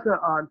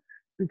schmata on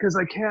because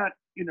I can't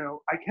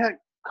I can't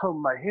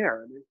comb my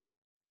hair. I mean,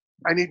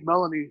 I need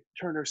Melanie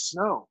Turner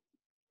Snow.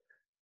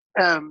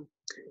 Um,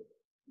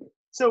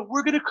 so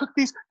we're gonna cook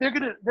these. They're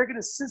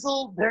gonna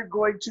sizzle. They're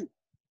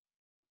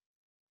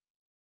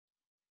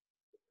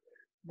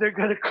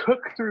gonna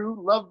cook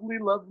through lovely,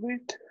 lovely.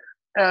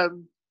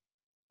 Um,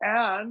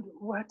 and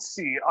let's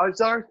see,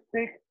 is our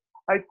steak?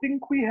 I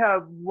think we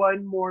have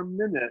 1 more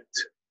minute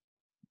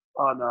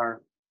on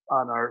our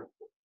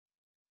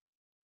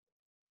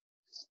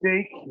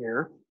steak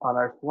here, on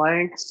our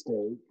flank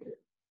steak.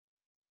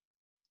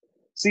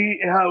 See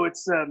how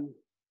it's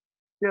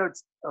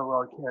it's oh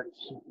well I can't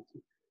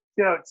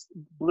see how it's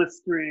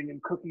blistering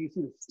and cookies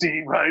and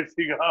steam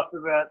rising off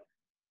of that.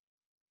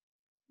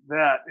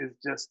 That is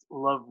just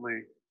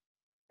lovely.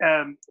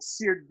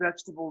 Seared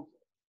vegetables.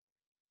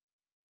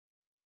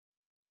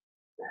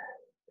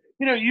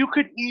 You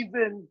could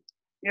even,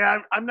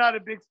 yeah, I'm not a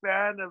big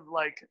fan of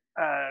like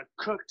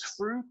cooked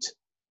fruit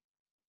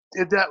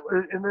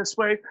in this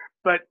way,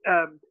 but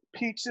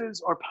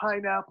peaches or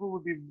pineapple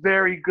would be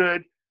very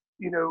good,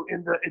 in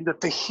the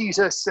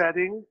fajita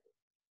setting.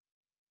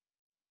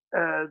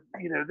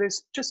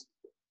 There's just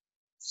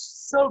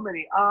so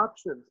many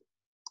options.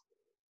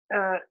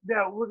 Now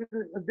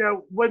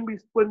when we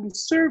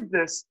serve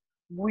this,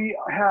 we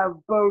have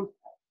both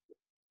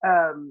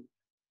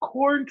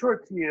corn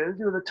tortillas,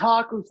 the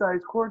taco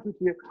sized corn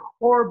tortilla,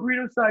 or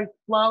burrito sized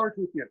flour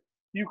tortilla.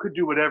 You could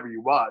do whatever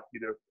you want.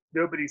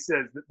 Nobody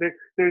says that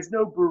there's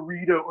no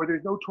burrito or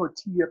there's no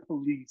tortilla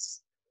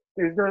police.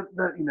 There's no.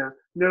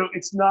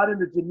 It's not in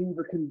the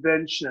Geneva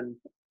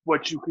Convention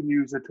what you can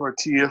use a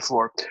tortilla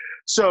for.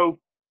 So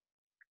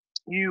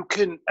you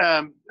can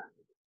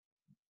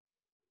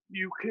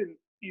you can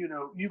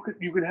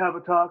have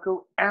a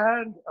taco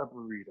and a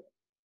burrito.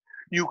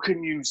 You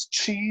can use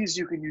cheese,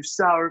 you can use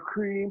sour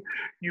cream,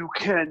 you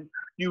can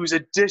use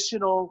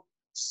additional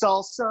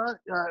salsa.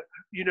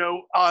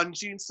 On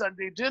Gene's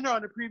Sunday Dinner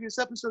on a previous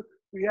episode,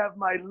 we have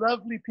my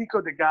lovely pico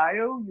de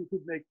gallo. You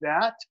could make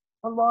that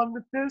along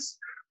with this.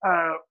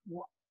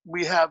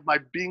 We have my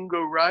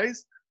bingo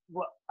rice.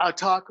 A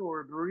taco or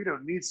a burrito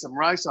needs some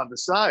rice on the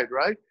side,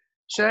 right?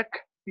 Check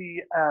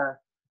the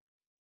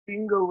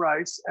bingo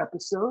rice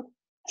episode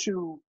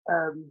to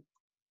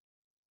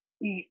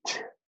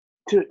eat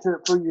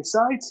for your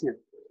sides here.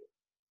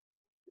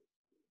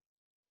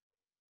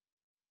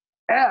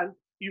 And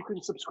you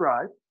can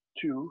subscribe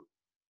to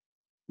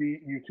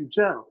the YouTube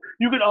channel.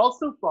 You can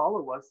also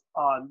follow us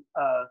on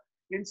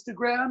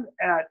Instagram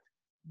at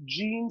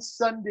Gene's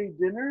Sunday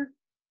Dinner,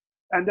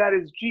 and that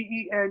is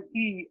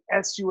GENESUNDAY,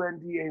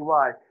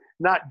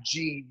 not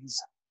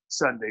Gene's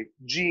Sunday,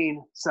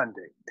 Gene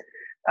Sunday.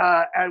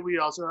 And we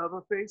also have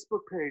a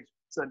Facebook page,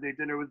 Sunday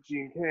Dinner with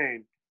Gene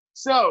Kane.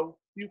 So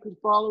you can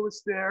follow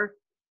us there.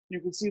 You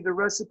can see the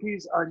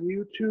recipes on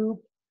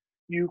YouTube.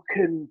 You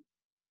can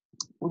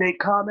make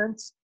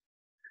comments.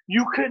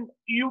 You can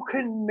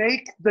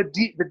make the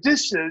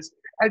dishes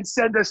and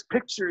send us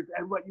pictures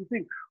and what you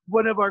think.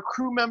 One of our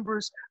crew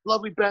members,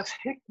 lovely Beth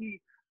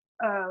Hickey,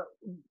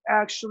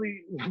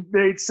 actually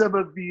made some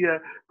of the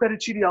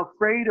fettuccine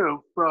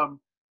Alfredo from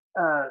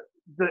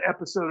the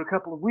episode a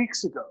couple of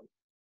weeks ago,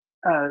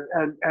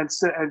 and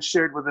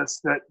shared with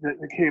us that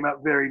it came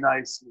out very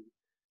nicely.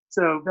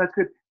 So that's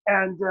good.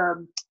 And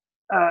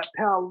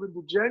pal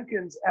Linda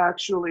Jenkins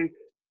actually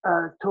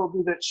told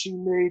me that she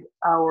made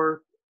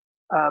our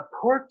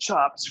pork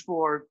chops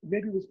for,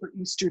 maybe it was for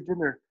Easter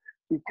dinner,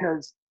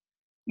 because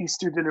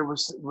Easter dinner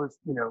was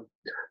you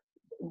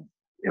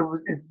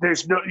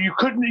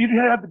didn't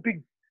have the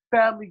big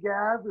family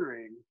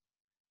gathering.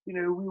 We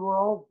were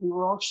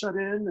all shut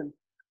in and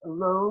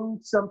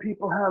alone. Some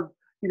people have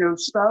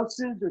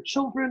spouses or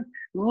children,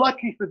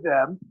 lucky for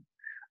them,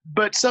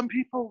 but some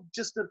people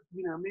just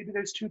maybe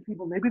there's two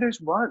people, maybe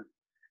there's one.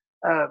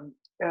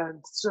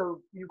 And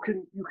so you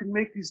can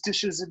make these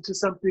dishes into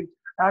something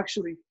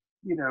actually,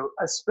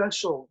 a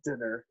special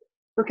dinner.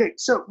 Okay,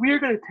 so we're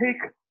going to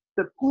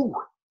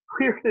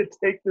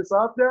take this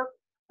off now.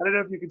 I don't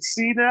know if you can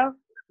see now.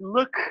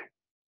 Look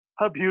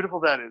how beautiful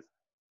that is.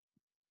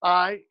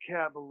 I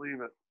can't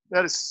believe it.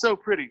 That is so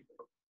pretty.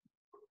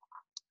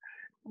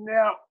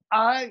 Now,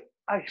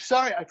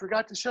 sorry, I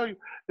forgot to show you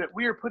that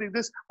we are putting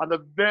this on the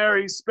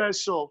very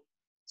special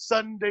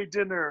Sunday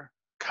Dinner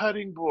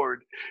cutting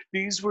board.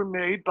 These were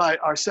made by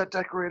our set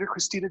decorator,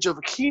 Christina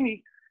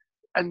Giovacchini,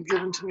 and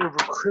given to me over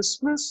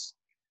Christmas.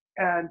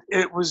 And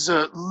it was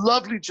a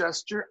lovely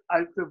gesture.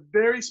 It's a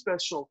very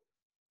special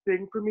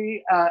thing for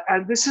me.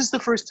 And this is the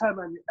first time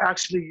I'm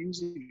actually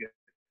using it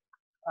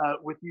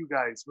with you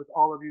guys, with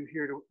all of you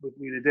here with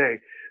me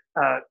today.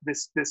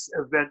 This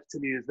event to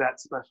me is that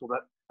special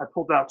that I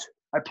pulled out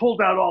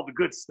all the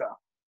good stuff.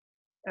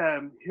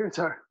 Here's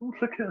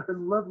look at our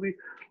lovely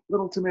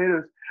little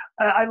tomatoes.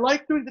 I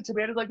like doing the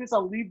tomatoes like this.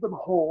 I'll leave them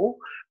whole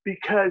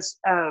because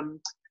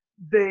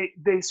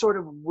they sort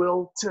of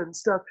wilt and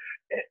stuff.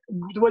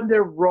 When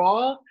they're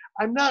raw,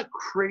 I'm not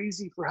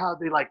crazy for how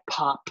they like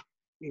pop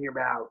in your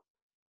mouth.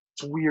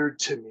 It's weird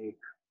to me.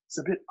 It's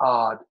a bit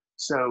odd.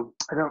 So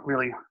I don't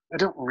really.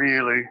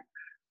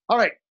 All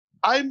right.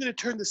 I'm going to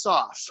turn this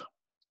off.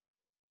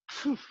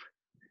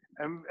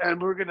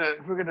 And we're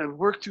gonna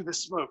work through the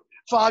smoke.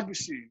 Fog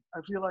machine.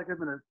 I feel like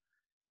I'm in an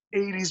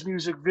 80s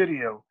music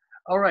video.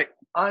 All right,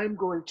 I'm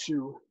going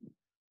to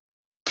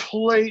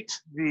plate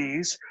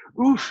these.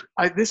 Oof!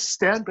 This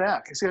stand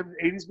back. I see I'm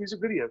in an 80s music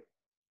video,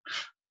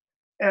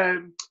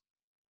 and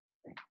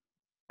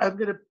I'm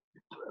gonna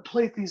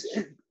plate these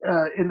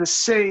in the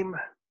same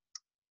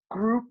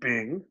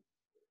grouping.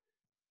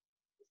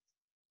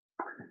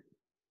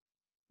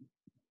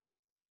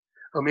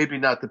 Oh, maybe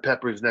not the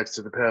peppers next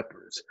to the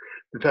peppers.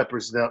 The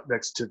peppers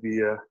next to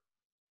the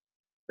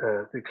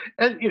thing.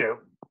 And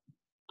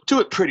do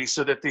it pretty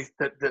so that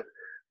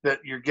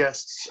that your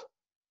guests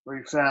or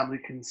your family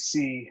can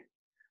see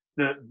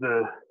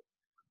the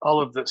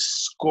all of the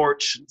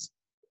scorch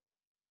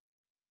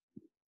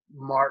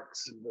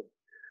marks and the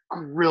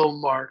grill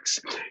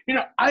marks.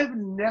 I have a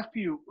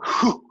nephew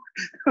who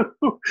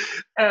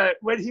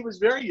when he was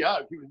very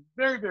young, he was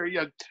very, very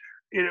young,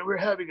 we're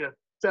having a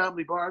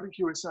family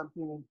barbecue or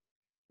something, and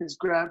his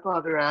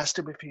grandfather asked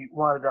him if he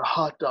wanted a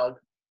hot dog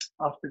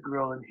off the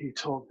grill, and he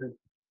told him,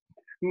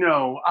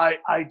 "No,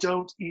 I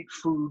don't eat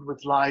food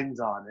with lines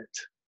on it."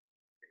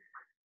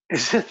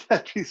 Isn't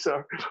that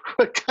bizarre?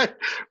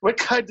 What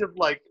kind of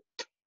line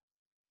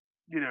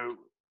in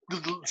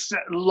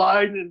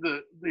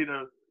the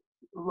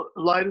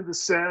line in the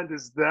sand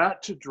is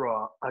that to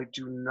draw? I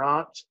do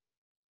not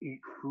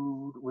eat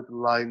food with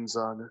lines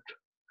on it.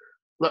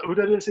 What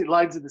did I say?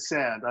 Lines in the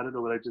sand. I don't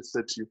know what I just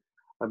said to you.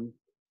 I'm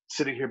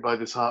sitting here by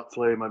this hot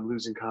flame. I'm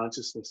losing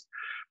consciousness.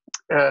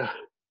 All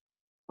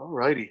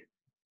righty.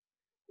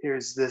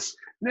 Here's this.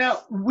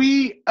 Now,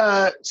 we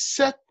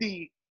set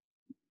the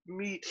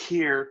meat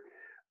here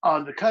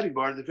on the cutting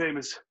board, the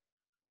famous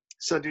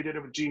Sunday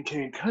Dinner with Gene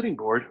Kane cutting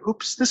board.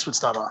 Oops, this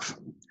one's not off.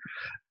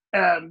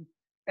 And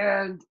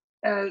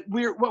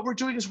what we're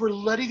doing is we're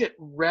letting it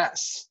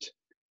rest.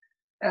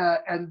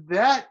 And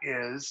that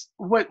is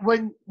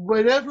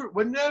whenever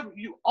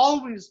you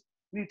always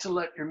need to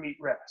let your meat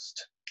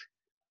rest.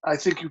 I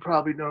think you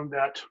probably know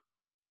that.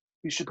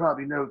 You should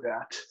probably know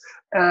that.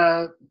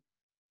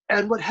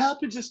 And what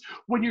happens is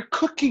when you're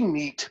cooking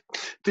meat,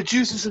 the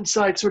juices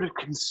inside sort of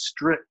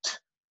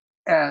constrict.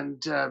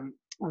 And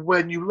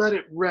when you let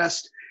it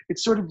rest, it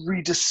sort of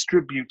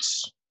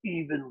redistributes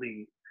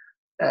evenly,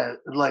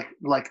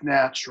 like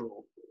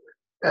natural.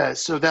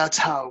 So that's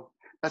how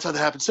that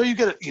happens. So you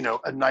get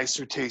a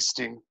nicer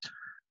tasting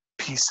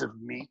piece of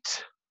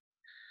meat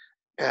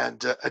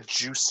and a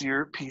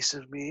juicier piece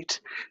of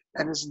meat.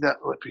 And isn't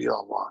that what we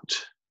all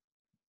want?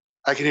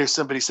 I can hear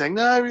somebody saying,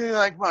 "No, I really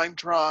like mine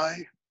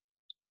dry."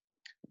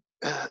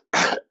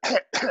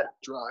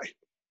 Dry.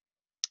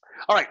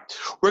 All right,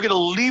 we're going to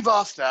leave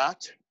off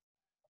that.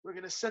 We're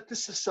going to set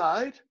this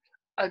aside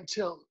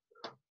until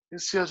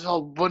it's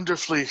all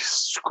wonderfully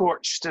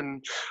scorched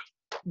and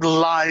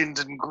lined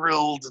and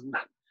grilled, and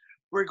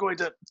we're going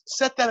to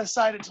set that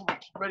aside until we're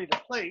ready to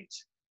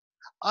plate.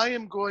 I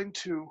am going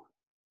to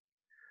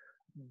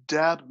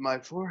dab my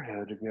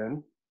forehead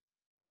again.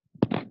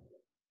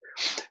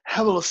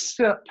 Have a little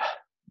sip.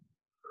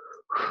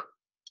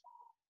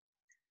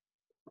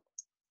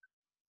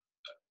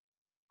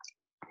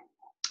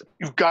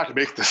 You've got to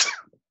make this.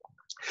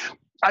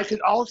 I can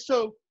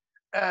also,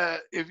 show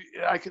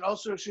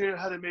you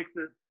how to make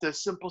the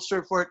simple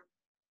syrup for it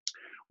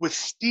with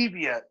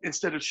stevia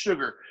instead of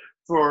sugar.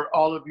 For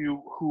all of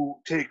you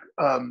who take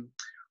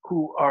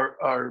who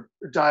are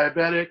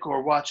diabetic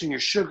or watching your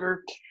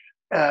sugar,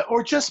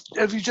 or just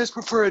if you just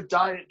prefer a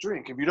diet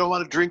drink, if you don't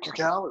want to drink your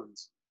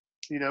calories,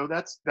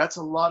 that's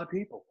a lot of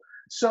people.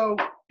 So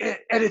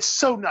and it's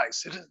so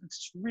nice.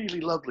 It's really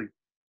lovely.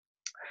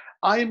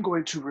 I am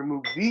going to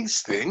remove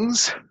these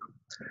things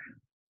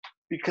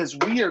because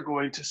we are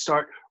going to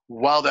start,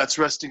 while that's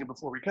resting and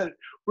before we cut it,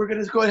 we're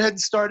going to go ahead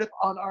and start it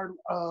on our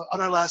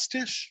last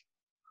dish.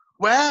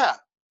 Wow,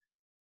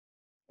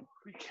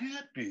 we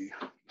can't be.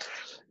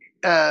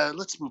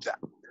 Let's move that.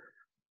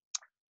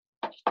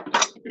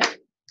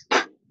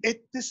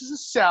 This is a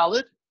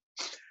salad.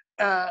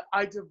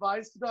 I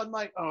devised it on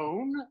my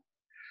own.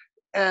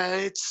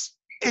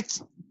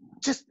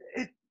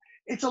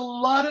 It's a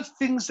lot of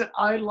things that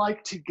I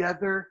like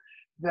together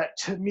that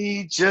to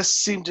me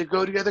just seem to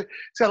go together.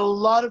 It's got a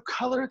lot of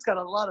color, it's got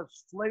a lot of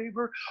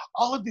flavor,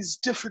 all of these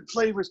different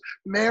flavors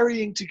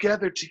marrying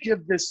together to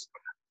give this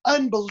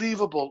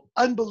unbelievable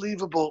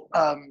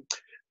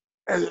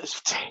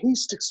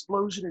taste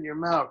explosion in your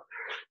mouth.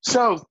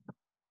 So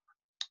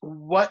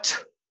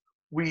what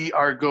we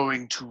are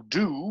going to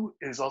do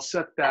is I'll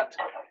set that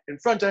in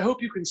front. I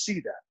hope you can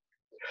see that.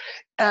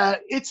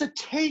 It's a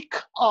take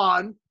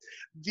on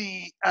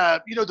the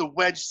the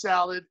wedge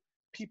salad.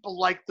 People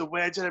like the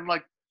wedge, and I'm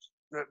like,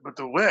 but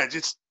the wedge,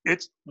 it's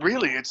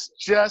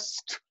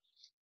just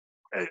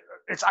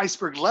it's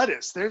iceberg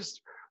lettuce.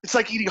 It's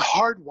like eating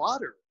hard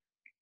water.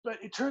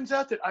 But it turns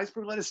out that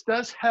iceberg lettuce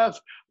does have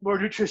more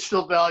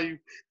nutritional value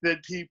than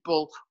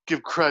people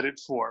give credit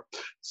for.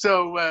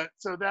 So I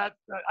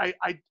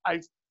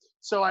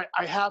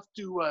have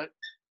to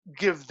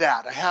give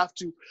that. I have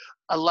to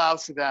allow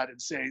for that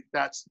and say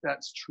that's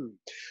true.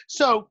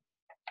 So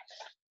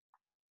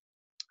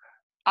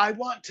I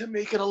want to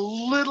make it a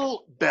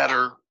little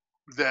better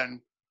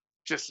than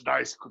just an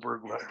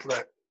iceberg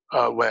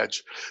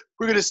wedge.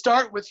 We're going to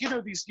start with, you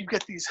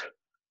get these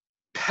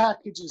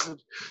packages of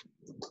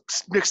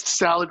mixed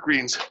salad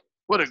greens.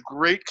 What a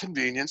great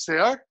convenience they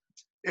are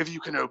if you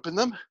can open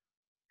them.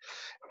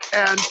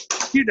 And,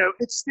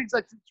 it's things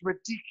like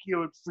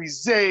radicchio and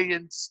frisee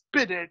and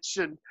spinach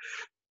and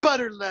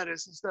butter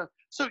lettuce and stuff.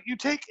 So you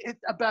take it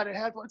about a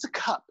handful. It's a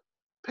cup.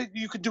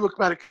 You could do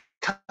about a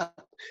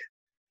cup.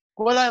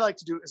 What I like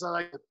to do is I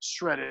like to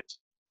shred it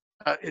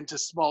into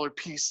smaller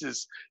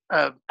pieces.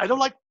 I don't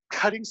like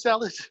cutting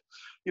salad,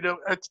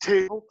 at the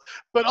table,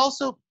 but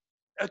also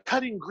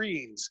cutting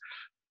greens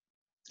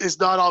is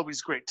not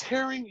always great.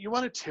 You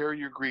want to tear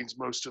your greens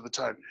most of the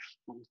time.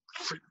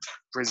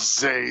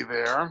 Frisee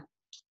there.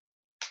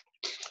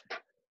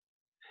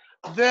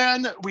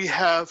 Then we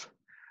have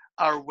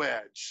our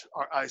wedge,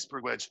 our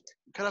iceberg wedge.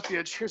 Cut off the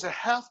edge. Here's a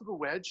half of a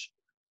wedge,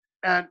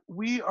 and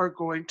we're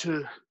going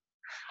to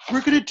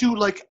do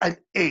like an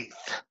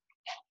eighth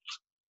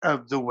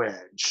of the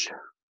wedge.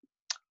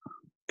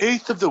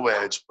 Eighth of the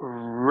wedge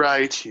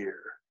right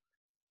here.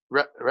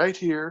 Right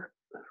here,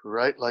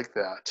 right like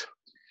that.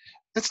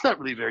 That's not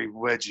really very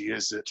wedgy,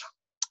 is it?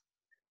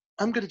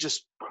 I'm gonna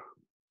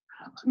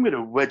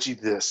wedgie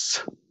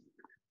this.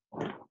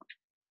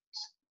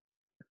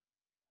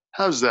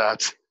 How's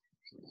that?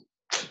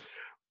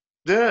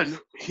 Then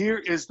here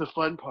is the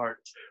fun part.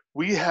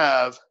 We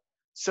have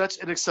such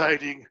an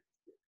exciting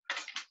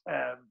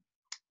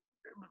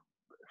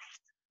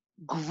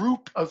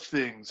group of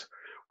things.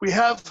 We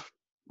have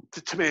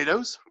the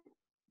tomatoes.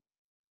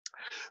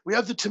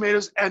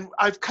 And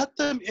I've cut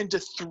them into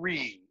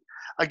 3.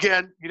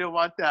 Again, you don't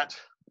want that,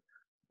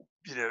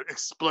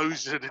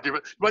 explosion.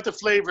 You want the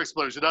flavor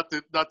explosion, not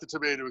the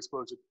tomato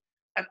explosion.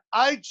 And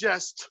I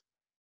just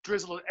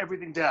drizzle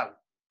everything down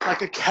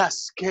like a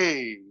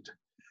cascade.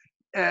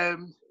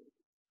 And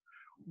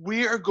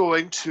we are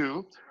going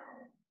to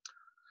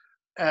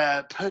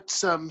put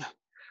some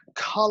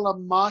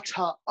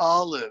Kalamata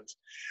olive.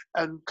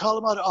 And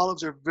Kalamata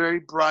olives are very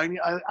briny.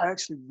 I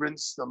actually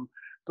rinse them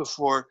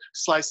before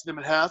slicing them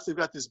in half. They've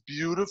got this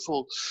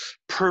beautiful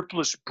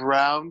purplish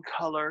brown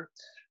color.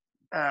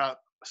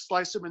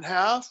 Slice them in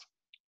half.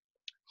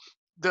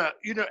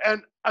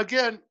 And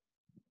again,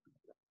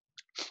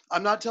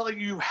 I'm not telling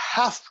you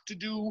have to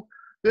do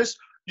this.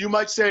 You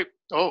might say,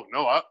 oh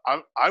no,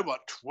 I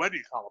want 20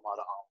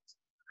 Kalamata olives.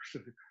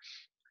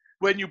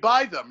 When you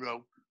buy them,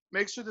 though,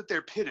 make sure that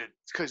they're pitted,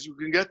 because you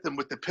can get them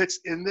with the pits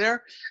in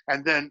there,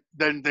 and then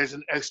there's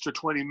an extra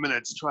 20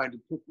 minutes trying to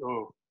pit.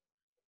 Oh,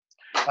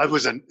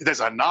 there's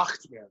a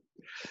Nacht,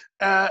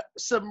 man.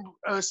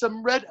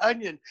 Some red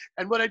onion,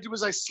 and what I do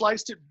is I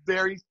sliced it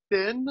very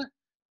thin.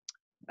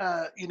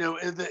 In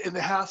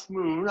the half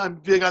moon. I'm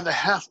big on the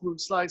half moon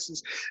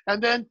slices,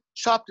 and then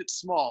chopped it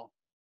small.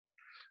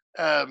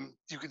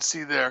 You can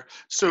see there.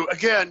 So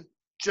again,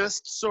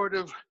 just sort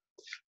of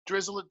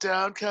drizzle it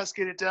down,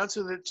 cascade it down,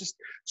 so that it just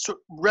sort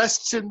of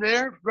rests in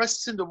there,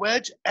 rests in the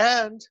wedge,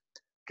 and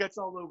gets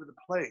all over the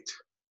plate.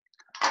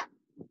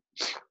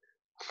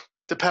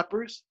 The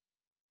peppers.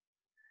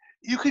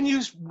 You can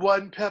use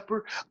 1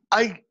 pepper.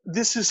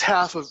 This is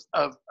half of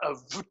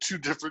 2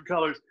 different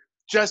colors,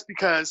 just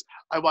because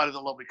I wanted a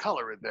lovely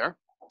color in there.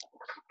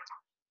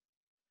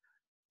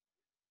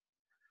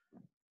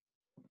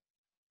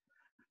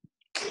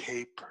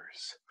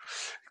 Capers.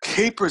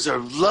 Capers are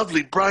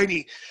lovely,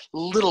 briny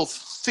little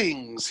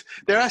things.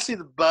 They're actually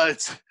the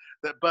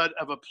bud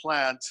of a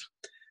plant.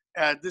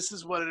 And this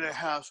is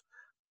 1.5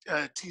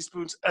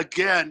 teaspoons.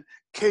 Again,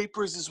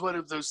 capers is one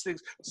of those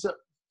things. So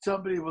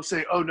somebody will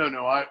say, oh, no,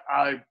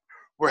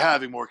 we're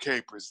having more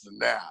capers than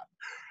that.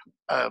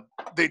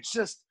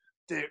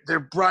 They're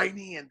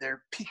briny and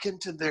they're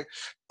piquant, and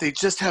they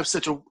just have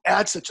such a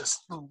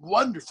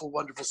wonderful,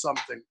 wonderful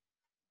something.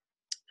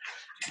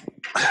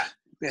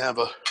 We have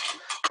a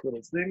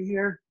little thing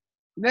here.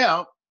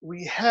 Now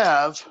we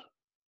have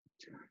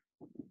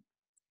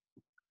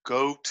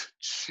goat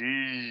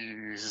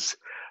cheese.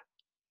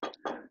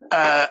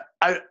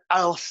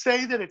 I'll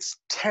say that it's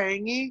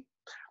tangy.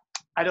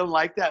 I don't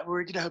like that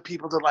word. You know how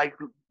people don't like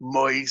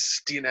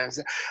moist,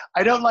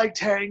 I don't like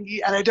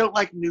tangy, and I don't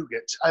like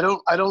nougat. I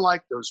don't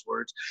like those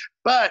words.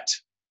 But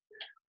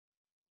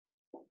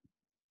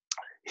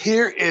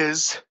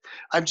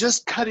I'm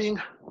just cutting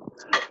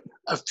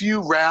a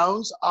few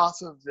rounds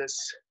off of this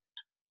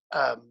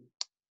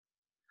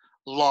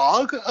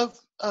log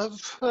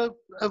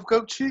of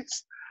goat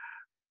cheese.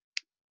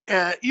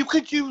 You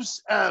could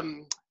use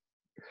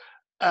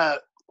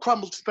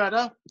crumbled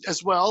feta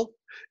as well,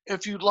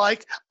 if you'd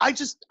like. I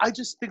just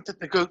think that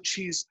the goat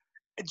cheese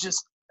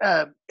just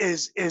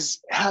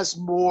has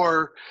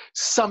more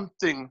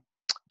something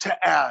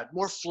to add,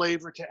 more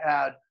flavor to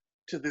add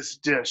to this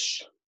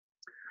dish.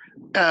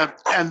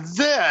 And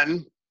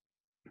then,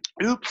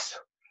 oops,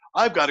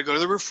 I've got to go to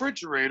the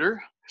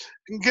refrigerator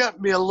and get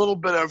me a little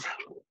bit of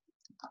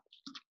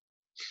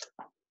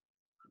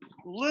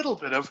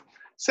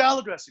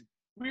salad dressing.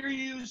 we're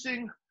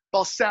using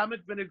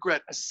balsamic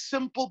vinaigrette, a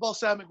simple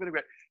balsamic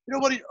vinaigrette. You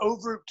don't want to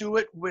overdo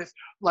it with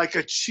like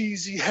a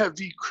cheesy,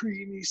 heavy,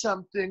 creamy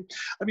something.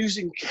 I'm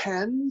using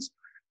Ken's,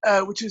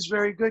 which is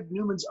very good.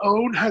 Newman's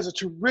Own has a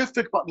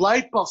terrific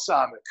light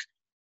balsamic.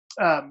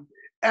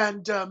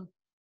 And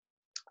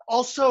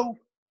also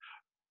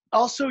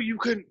you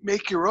can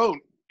make your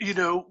own. You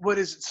know, what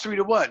is it? It's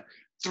 3-to-1.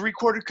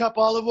 3/4 cup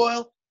olive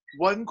oil,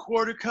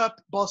 1/4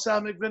 cup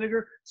balsamic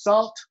vinegar,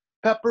 salt,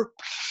 pepper.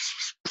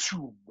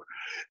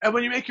 And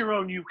when you make your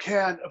own, you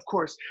can, of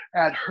course,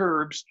 add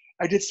herbs.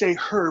 I did say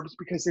herbs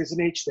because there's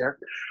an H there.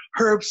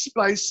 Herbs,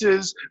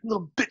 spices,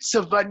 little bits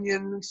of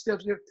onion and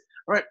stuff. All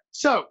right,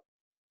 so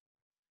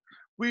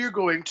we're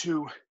going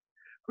to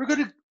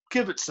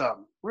give it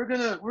some. We're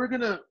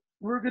gonna,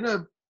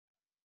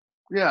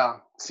 yeah.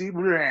 See,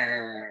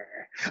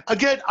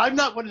 again, I'm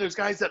not one of those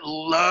guys that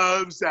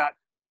loves that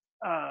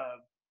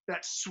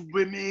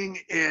swimming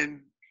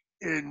in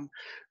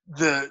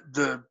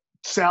the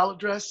salad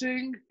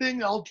dressing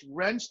thing, all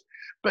drenched.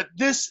 But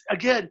this,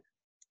 again,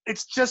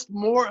 it's just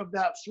more of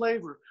that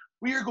flavor.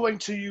 We are going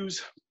to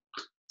use,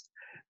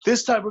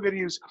 this time we're going to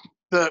use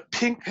the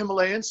pink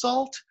Himalayan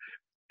salt.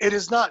 It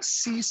is not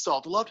sea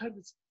salt. A lot of times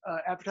it's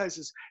advertised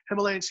as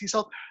Himalayan sea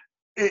salt.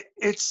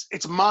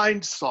 It's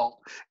mined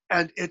salt,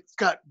 and it's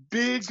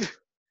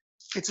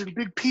in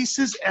big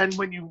pieces, and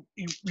when you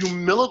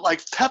mill it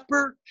like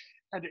pepper,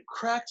 and it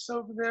cracks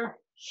over there.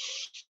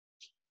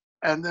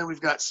 And then we've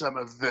got some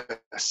of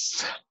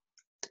this.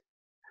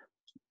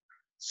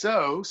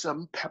 So,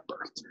 some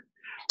pepper.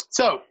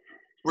 So,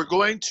 we're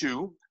going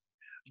to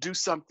do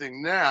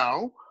something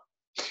now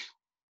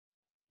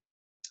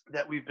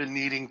that we've been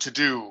needing to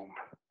do.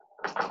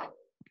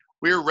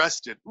 We're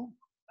rested. Ooh,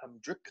 I'm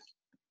dripping.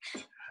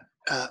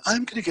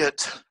 I'm going to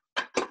get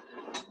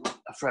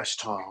a fresh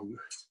tong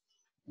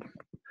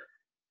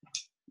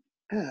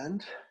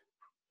and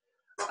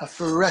a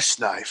fresh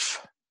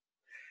knife.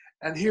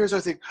 And here's our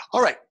thing.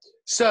 All right,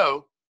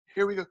 so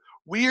here we go.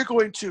 We are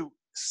going to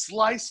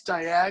slice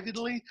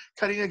diagonally,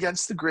 cutting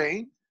against the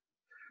grain,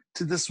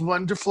 to this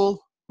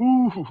wonderful,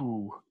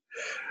 ooh.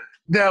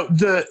 Now,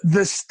 the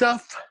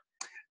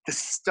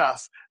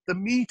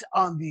meat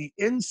on the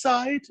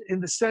inside, in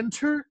the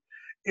center,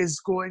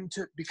 is going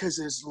to, because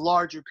there's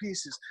larger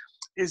pieces,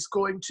 is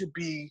going to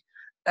be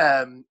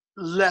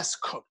less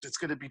cooked. It's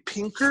going to be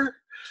pinker,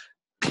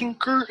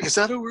 is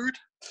that a word?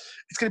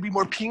 It's going to be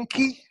more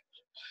pinky.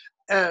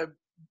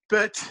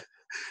 But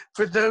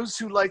for those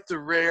who like the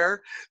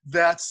rare,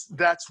 that's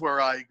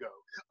where I go.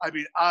 I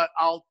mean,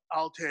 I'll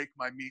take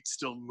my meat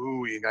still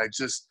mooing. I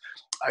just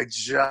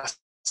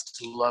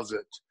love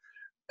it.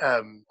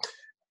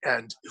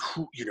 And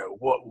who, you know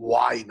what?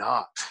 Why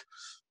not?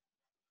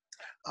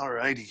 All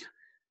righty.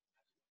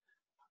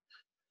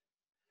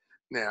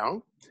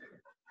 Now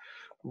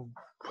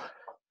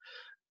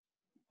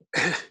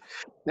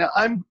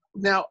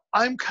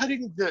I'm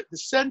cutting the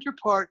center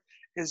part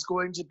is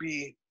going to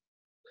be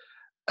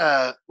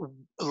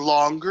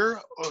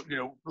longer.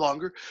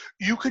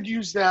 You could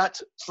use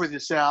that for the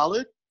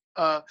salad,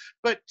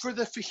 but for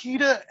the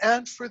fajita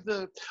and for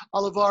the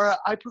olivara,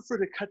 I prefer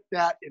to cut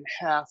that in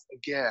half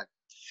again.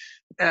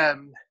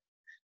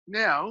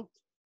 Now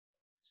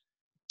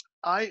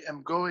I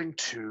am going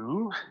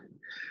to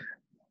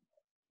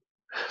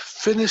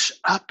finish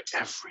up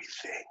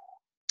everything.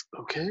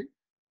 Okay,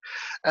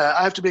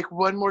 I have to make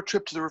one more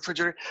trip to the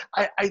refrigerator.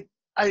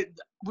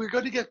 We're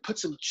going to put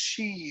some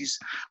cheese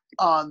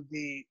on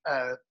the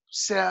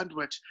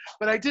sandwich,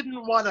 but I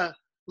didn't want to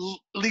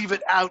leave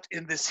it out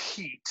in this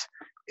heat.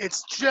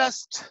 It's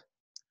just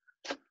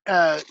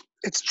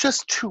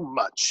too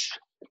much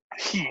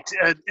heat,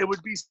 and it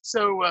would be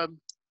so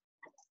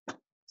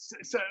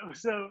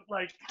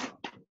like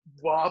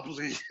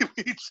wobbly.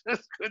 We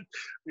just couldn't.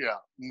 Yeah,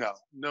 no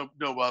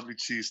wobbly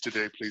cheese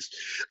today, please.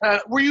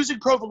 We're using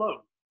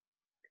provolone.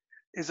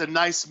 It's a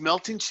nice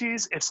melting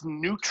cheese. It's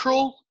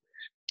neutral.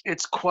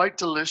 It's quite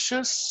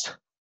delicious.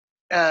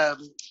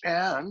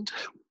 And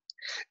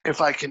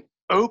if I can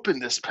open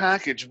this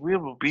package,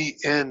 we'll be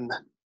in.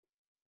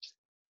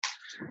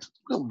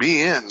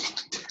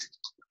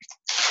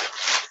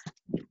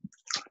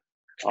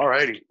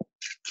 Alrighty.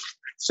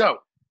 So,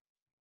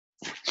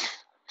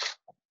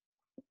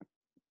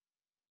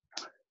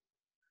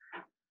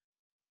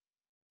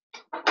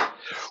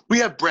 we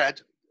have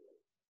bread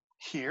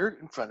here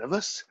in front of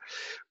us.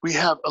 We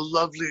have a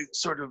lovely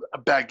sort of a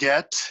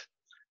baguette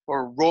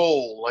or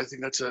roll. I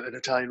think that's an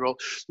Italian roll.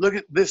 Look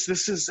at this.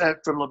 This is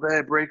from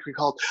Levain Bakery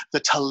called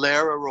the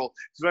Talera roll.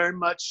 It's very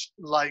much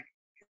like,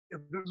 it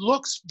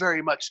looks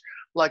very much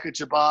like a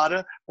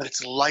ciabatta, but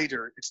it's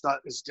lighter. It's not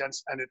as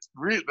dense, and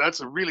that's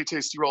a really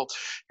tasty roll.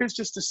 Here's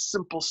just a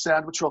simple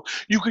sandwich roll.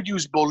 You could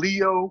use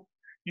bolillo.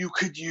 You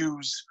could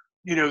use,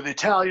 the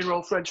Italian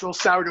roll, French roll,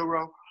 sourdough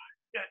roll.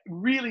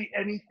 Really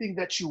anything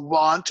that you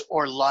want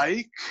or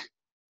like,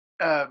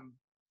 and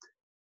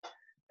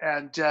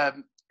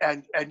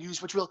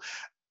use what you will.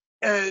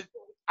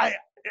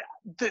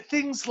 The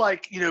things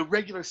like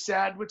regular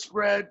sandwich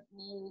bread,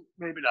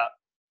 maybe not.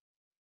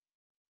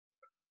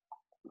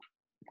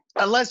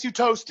 unless you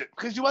toast it,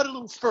 because you want it a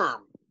little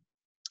firm.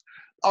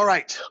 All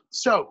right,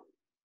 so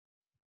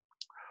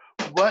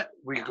what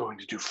we're going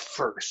to do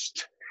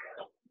first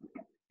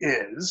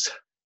is,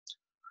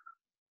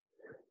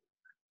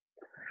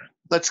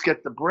 let's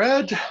get the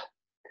bread,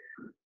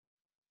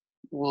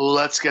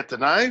 let's get the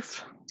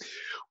knife.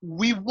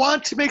 We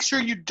want to make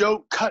sure you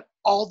don't cut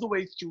all the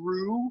way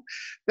through.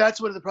 That's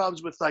one of the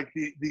problems with like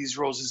these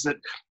rolls, is that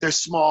they're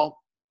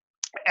small,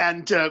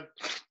 and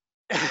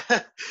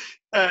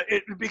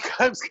it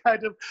becomes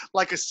kind of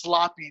like a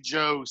sloppy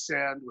Joe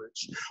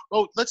sandwich.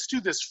 Oh, let's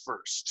do this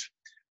first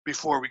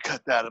before we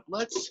cut that up.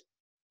 Let's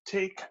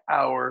take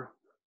our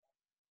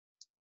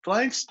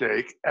flank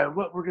steak, and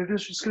what we're gonna do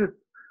is just gonna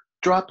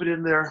drop it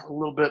in there a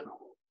little bit,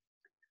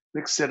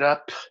 mix it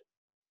up,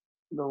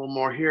 a little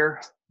more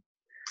here.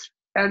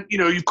 And you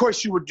know, of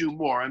course you would do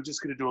more. I'm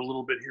just gonna do a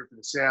little bit here for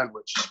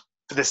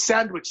the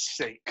sandwich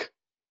sake.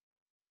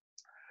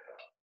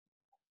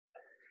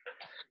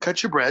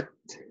 Cut your bread.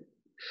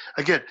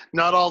 Again,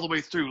 not all the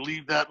way through.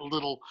 Leave that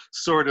little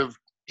sort of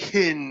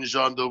hinge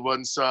on the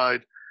one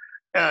side.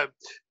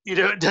 You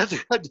know, another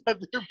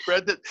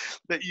bread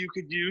that you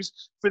could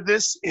use for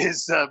this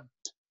is a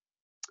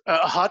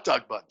hot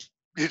dog bun.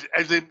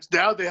 And then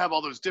now they have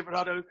all those different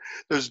hot dogs,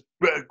 those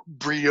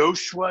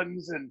brioche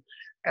ones, and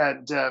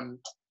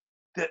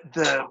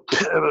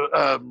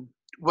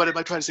what am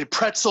I trying to say?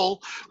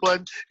 Pretzel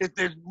one.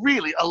 There's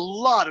really a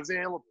lot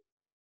available.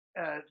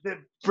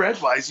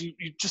 Bread-wise, you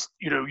just,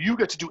 you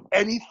get to do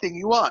anything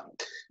you want.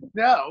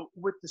 Now,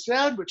 with the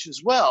sandwich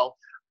as well,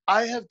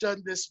 I have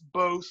done this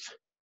both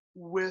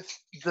with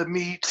the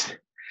meat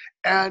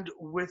and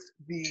with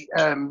the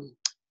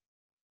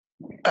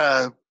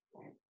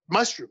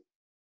mushroom.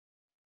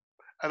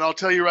 And I'll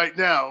tell you right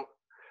now,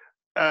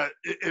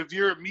 if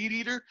you're a meat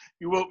eater,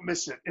 you won't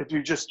miss it if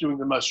you're just doing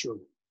the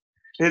mushroom.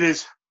 It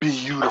is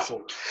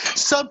beautiful.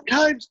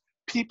 Sometimes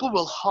people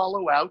will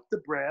hollow out the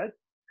bread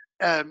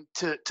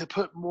to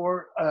put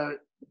more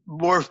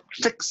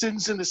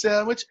fixings in the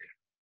sandwich.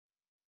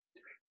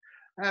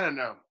 I don't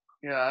know.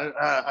 Yeah,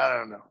 I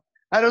don't know.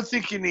 I don't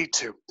think you need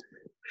to,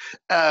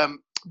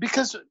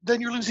 because then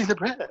you're losing the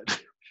bread.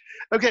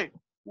 Okay,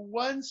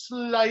 one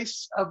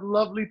slice of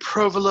lovely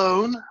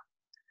provolone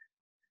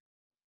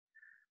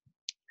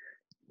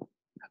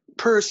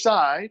per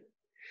side,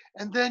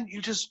 and then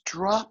you just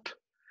drop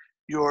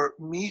your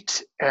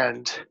meat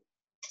and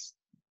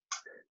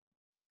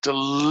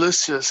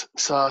delicious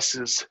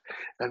sauces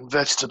and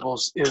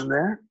vegetables in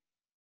there.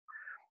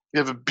 You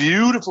have a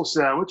beautiful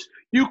sandwich.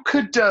 You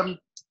could,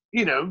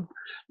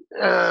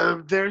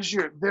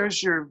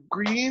 there's your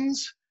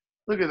greens.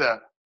 Look at that.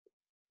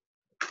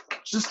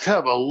 Just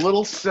have a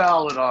little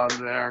salad on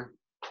there.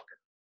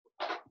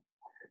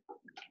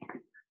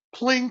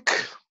 Plink.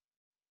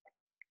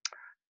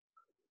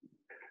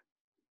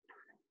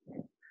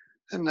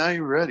 And now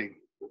you're ready.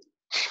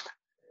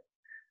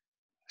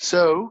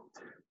 So,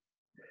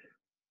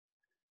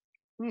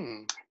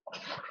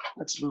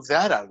 let's move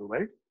that out of the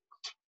way.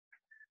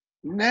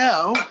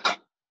 Now,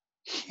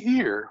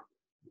 here,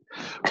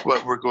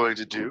 what we're going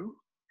to do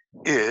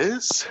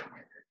is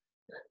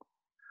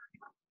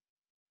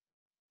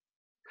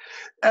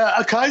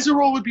a Kaiser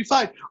roll would be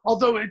fine,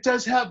 although it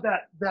does have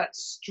that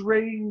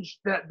strange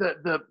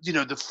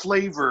the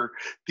flavor,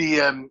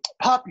 the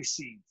poppy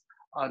seeds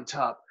on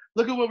top.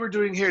 Look at what we're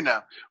doing here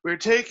now. We're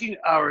taking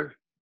our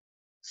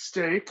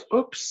steak,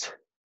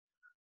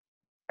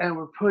 and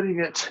we're putting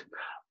it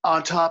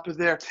on top of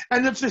there.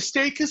 And if the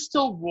steak is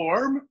still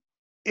warm,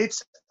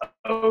 it's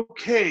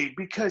okay,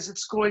 because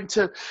it's going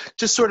to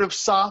just sort of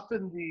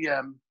soften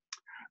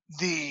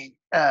the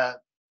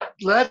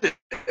lettuce.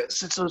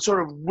 It's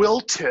sort of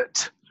wilt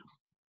it,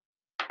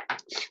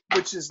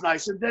 which is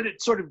nice. And then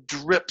it sort of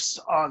drips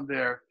on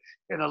there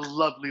in a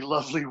lovely,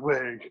 lovely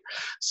way.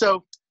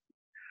 So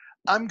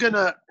I'm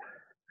gonna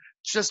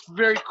just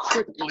very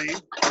quickly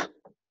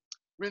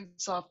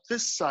rinse off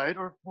this side,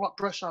 or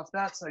brush off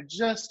that side,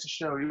 just to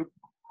show you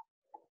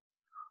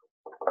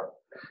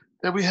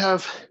that we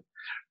have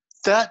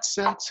that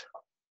set.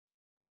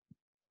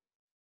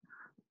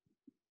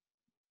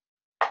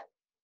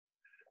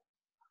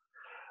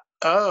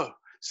 Oh,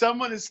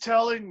 someone is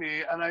telling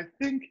me, and I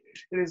think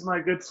it is my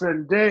good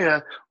friend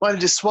Dea,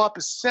 wanted to swap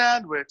a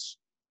sandwich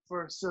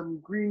for some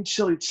green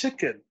chili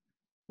chicken.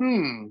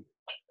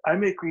 I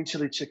make green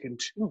chili chicken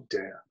too, Dea.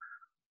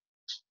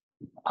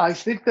 I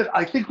think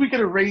we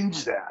can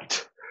arrange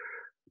that.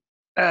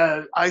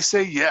 I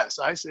say yes.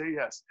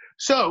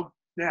 So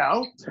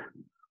now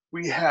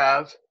we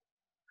have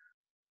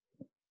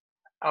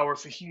our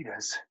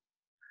fajitas.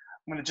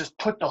 I'm going to just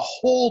put the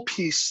whole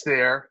piece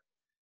there,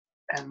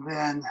 and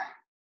then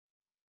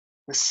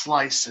the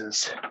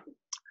slices,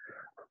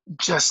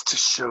 just to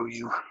show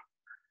you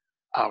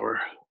our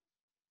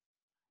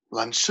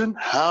luncheon.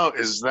 How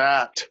is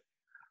that?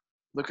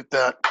 Look at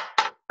that.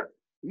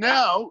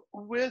 Now,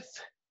 with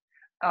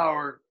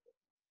our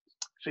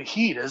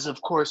fajitas,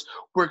 of course,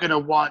 we're going to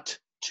want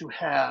to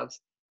have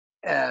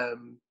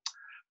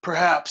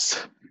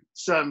perhaps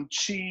some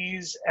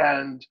cheese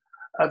and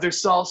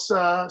There's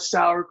salsa,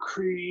 sour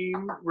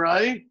cream,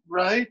 right?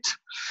 Right.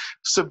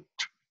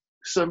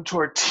 Some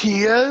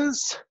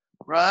tortillas,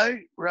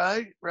 right?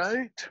 Right.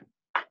 Right.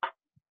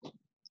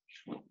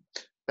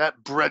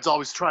 That bread's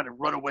always trying to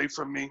run away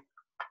from me.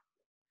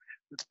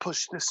 Let's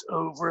push this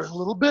over a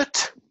little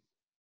bit.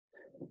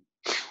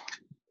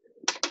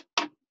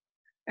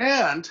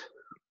 And,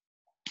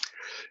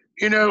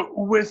 you know,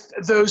 with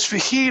those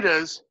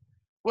fajitas,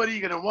 what are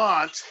you going to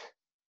want?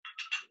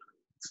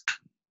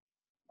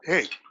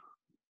 Hey,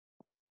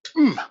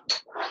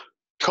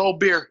 cold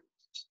beer.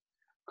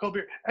 Cold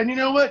beer. And you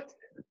know what?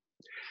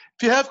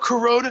 If you have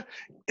Corona,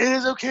 it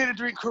is okay to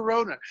drink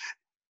Corona.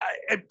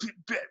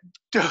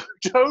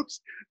 Don't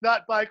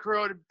not buy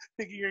Corona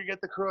thinking you're going to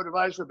get the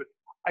coronavirus from it.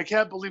 I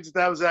can't believe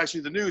that was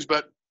actually the news,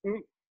 but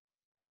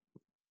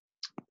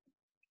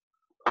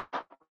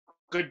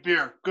good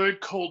beer, good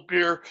cold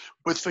beer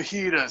with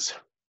fajitas.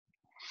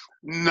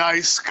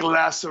 Nice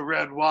glass of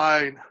red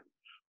wine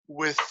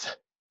with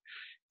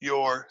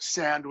your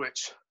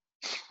sandwich.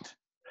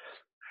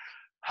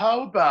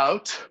 How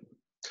about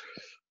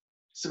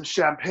some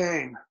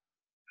champagne?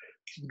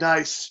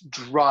 Nice,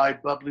 dry,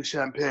 bubbly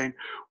champagne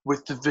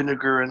with the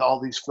vinegar and all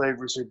these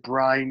flavors are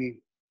briny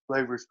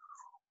flavors.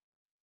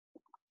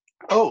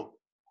 Oh,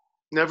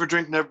 never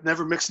drink,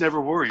 never mix,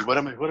 never worry. What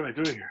am I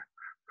doing here?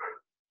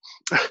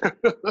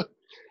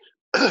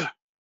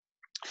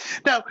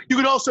 Now, you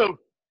could also,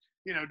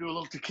 you know, do a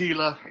little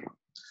tequila,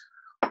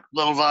 a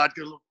little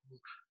vodka,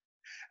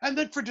 and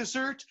then for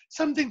dessert,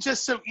 something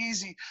just so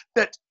easy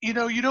that, you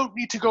know, you don't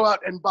need to go out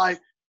and buy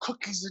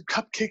cookies and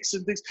cupcakes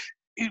and things.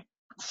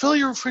 Fill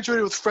your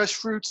refrigerator with fresh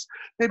fruits,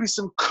 maybe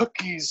some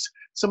cookies,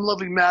 some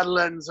lovely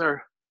madeleines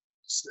or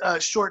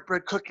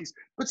shortbread cookies,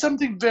 but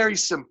something very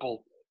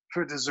simple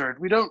for dessert.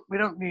 We don't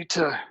need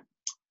to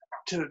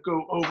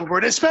go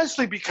overboard,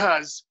 especially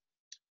because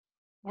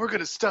we're going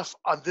to stuff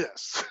on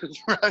this,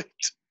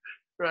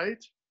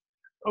 right?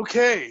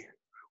 Okay,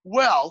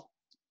 well,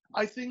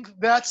 I think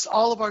that's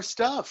all of our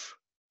stuff.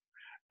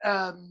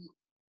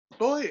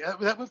 Boy,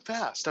 that went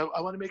fast.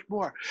 I want to make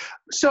more.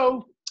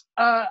 So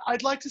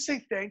I'd like to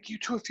say thank you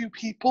to a few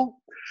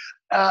people.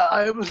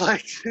 I would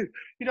like to,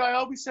 you know, I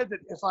always said that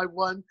if I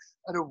won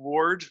an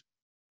award,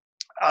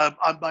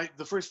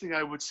 the first thing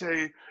I would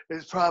say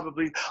is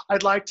probably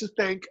I'd like to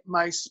thank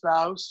my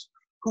spouse,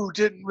 who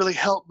didn't really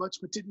help much,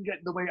 but didn't get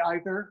in the way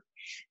either.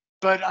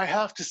 But I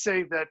have to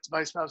say that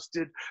my spouse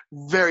did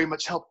very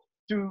much help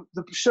through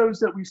the shows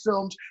that we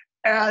filmed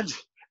and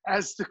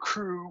as the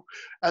crew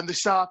and the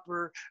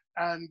shopper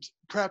and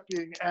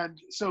prepping and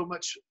so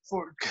much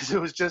for, because it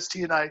was just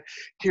he and I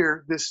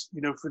here this, you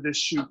know, for this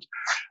shoot.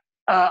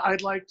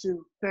 I'd like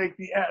to thank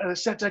the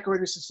Set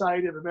Decorator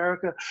Society of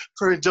America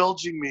for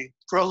indulging me,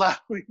 for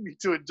allowing me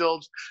to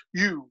indulge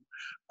you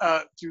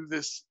through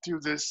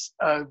this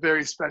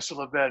very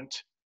special event.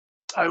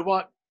 I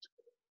want,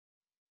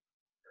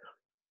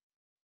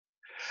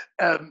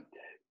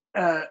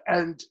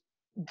 and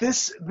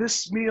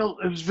this meal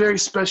is very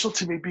special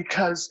to me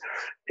because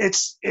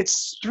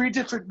it's 3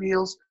 different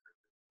meals.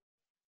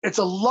 It's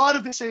a lot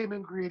of the same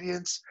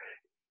ingredients,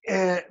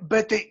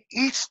 but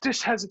each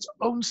dish has its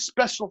own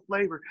special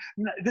flavor.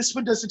 This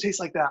one doesn't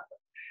taste like that,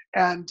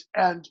 and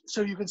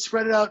so you can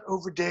spread it out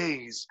over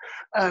days.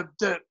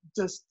 The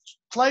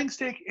flying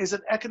steak is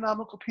an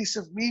economical piece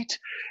of meat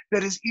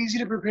that is easy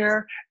to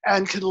prepare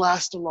and can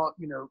last a lot.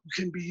 You know,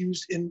 can be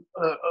used in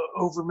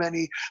over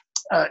many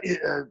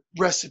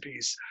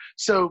recipes.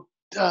 So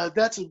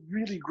that's a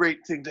really great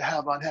thing to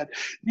have on hand.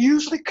 It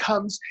usually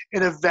comes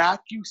in a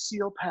vacuum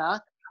seal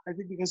pack. I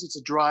think because it's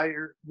a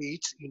drier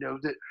meat, you know,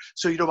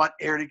 so you don't want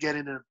air to get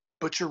in a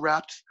butcher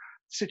wrapped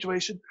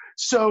situation.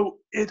 So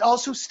it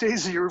also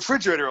stays in your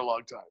refrigerator a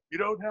long time. You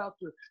don't have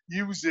to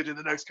use it in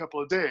the next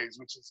couple of days,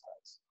 which is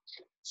nice.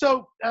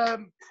 So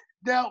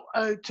now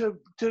to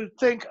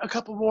thank a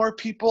couple more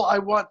people, I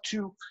want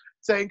to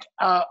thank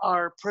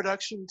our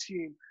production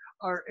team,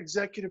 our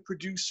executive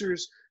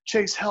producers,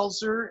 Chase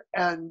Helzer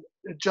and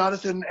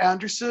Jonathan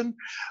Anderson,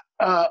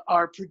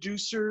 our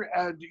producer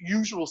and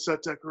usual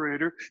set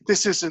decorator.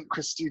 This isn't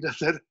Christina,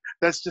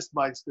 that's just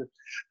my stuff.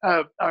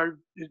 Our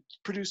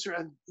producer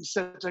and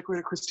set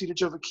decorator, Christina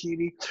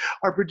Giovacchini,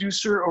 our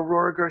producer,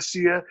 Aurora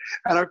Garcia,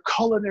 and our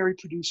culinary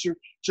producer,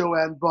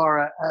 Joanne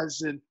Barra,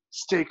 as in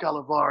Steak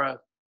Olivara.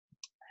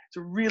 It's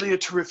really a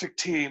terrific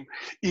team,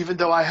 even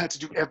though I had to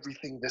do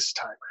everything this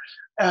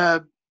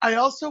time. I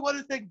also want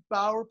to thank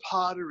Bauer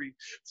Pottery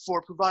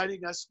for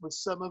providing us with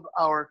some of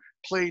our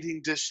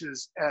plating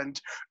dishes and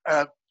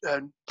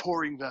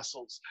pouring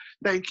vessels.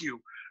 Thank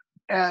you.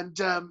 And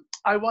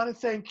I want to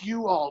thank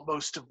you all,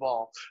 most of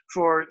all,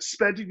 for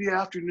spending the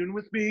afternoon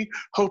with me,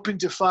 hoping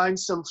to find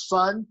some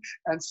fun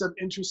and some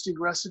interesting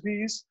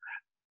recipes.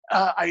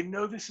 I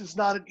know this is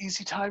not an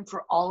easy time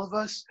for all of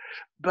us,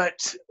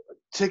 but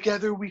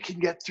together we can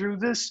get through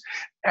this,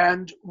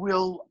 and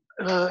we'll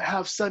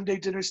have Sunday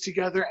dinners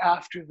together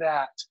after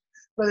that.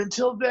 But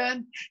until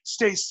then,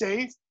 stay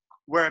safe,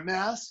 wear a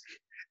mask,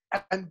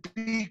 and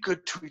be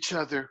good to each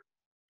other.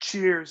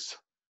 Cheers.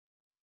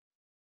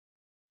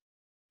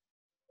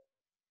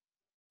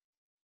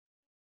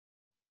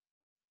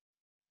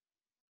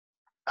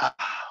 Ah,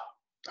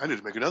 I need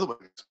to make another one.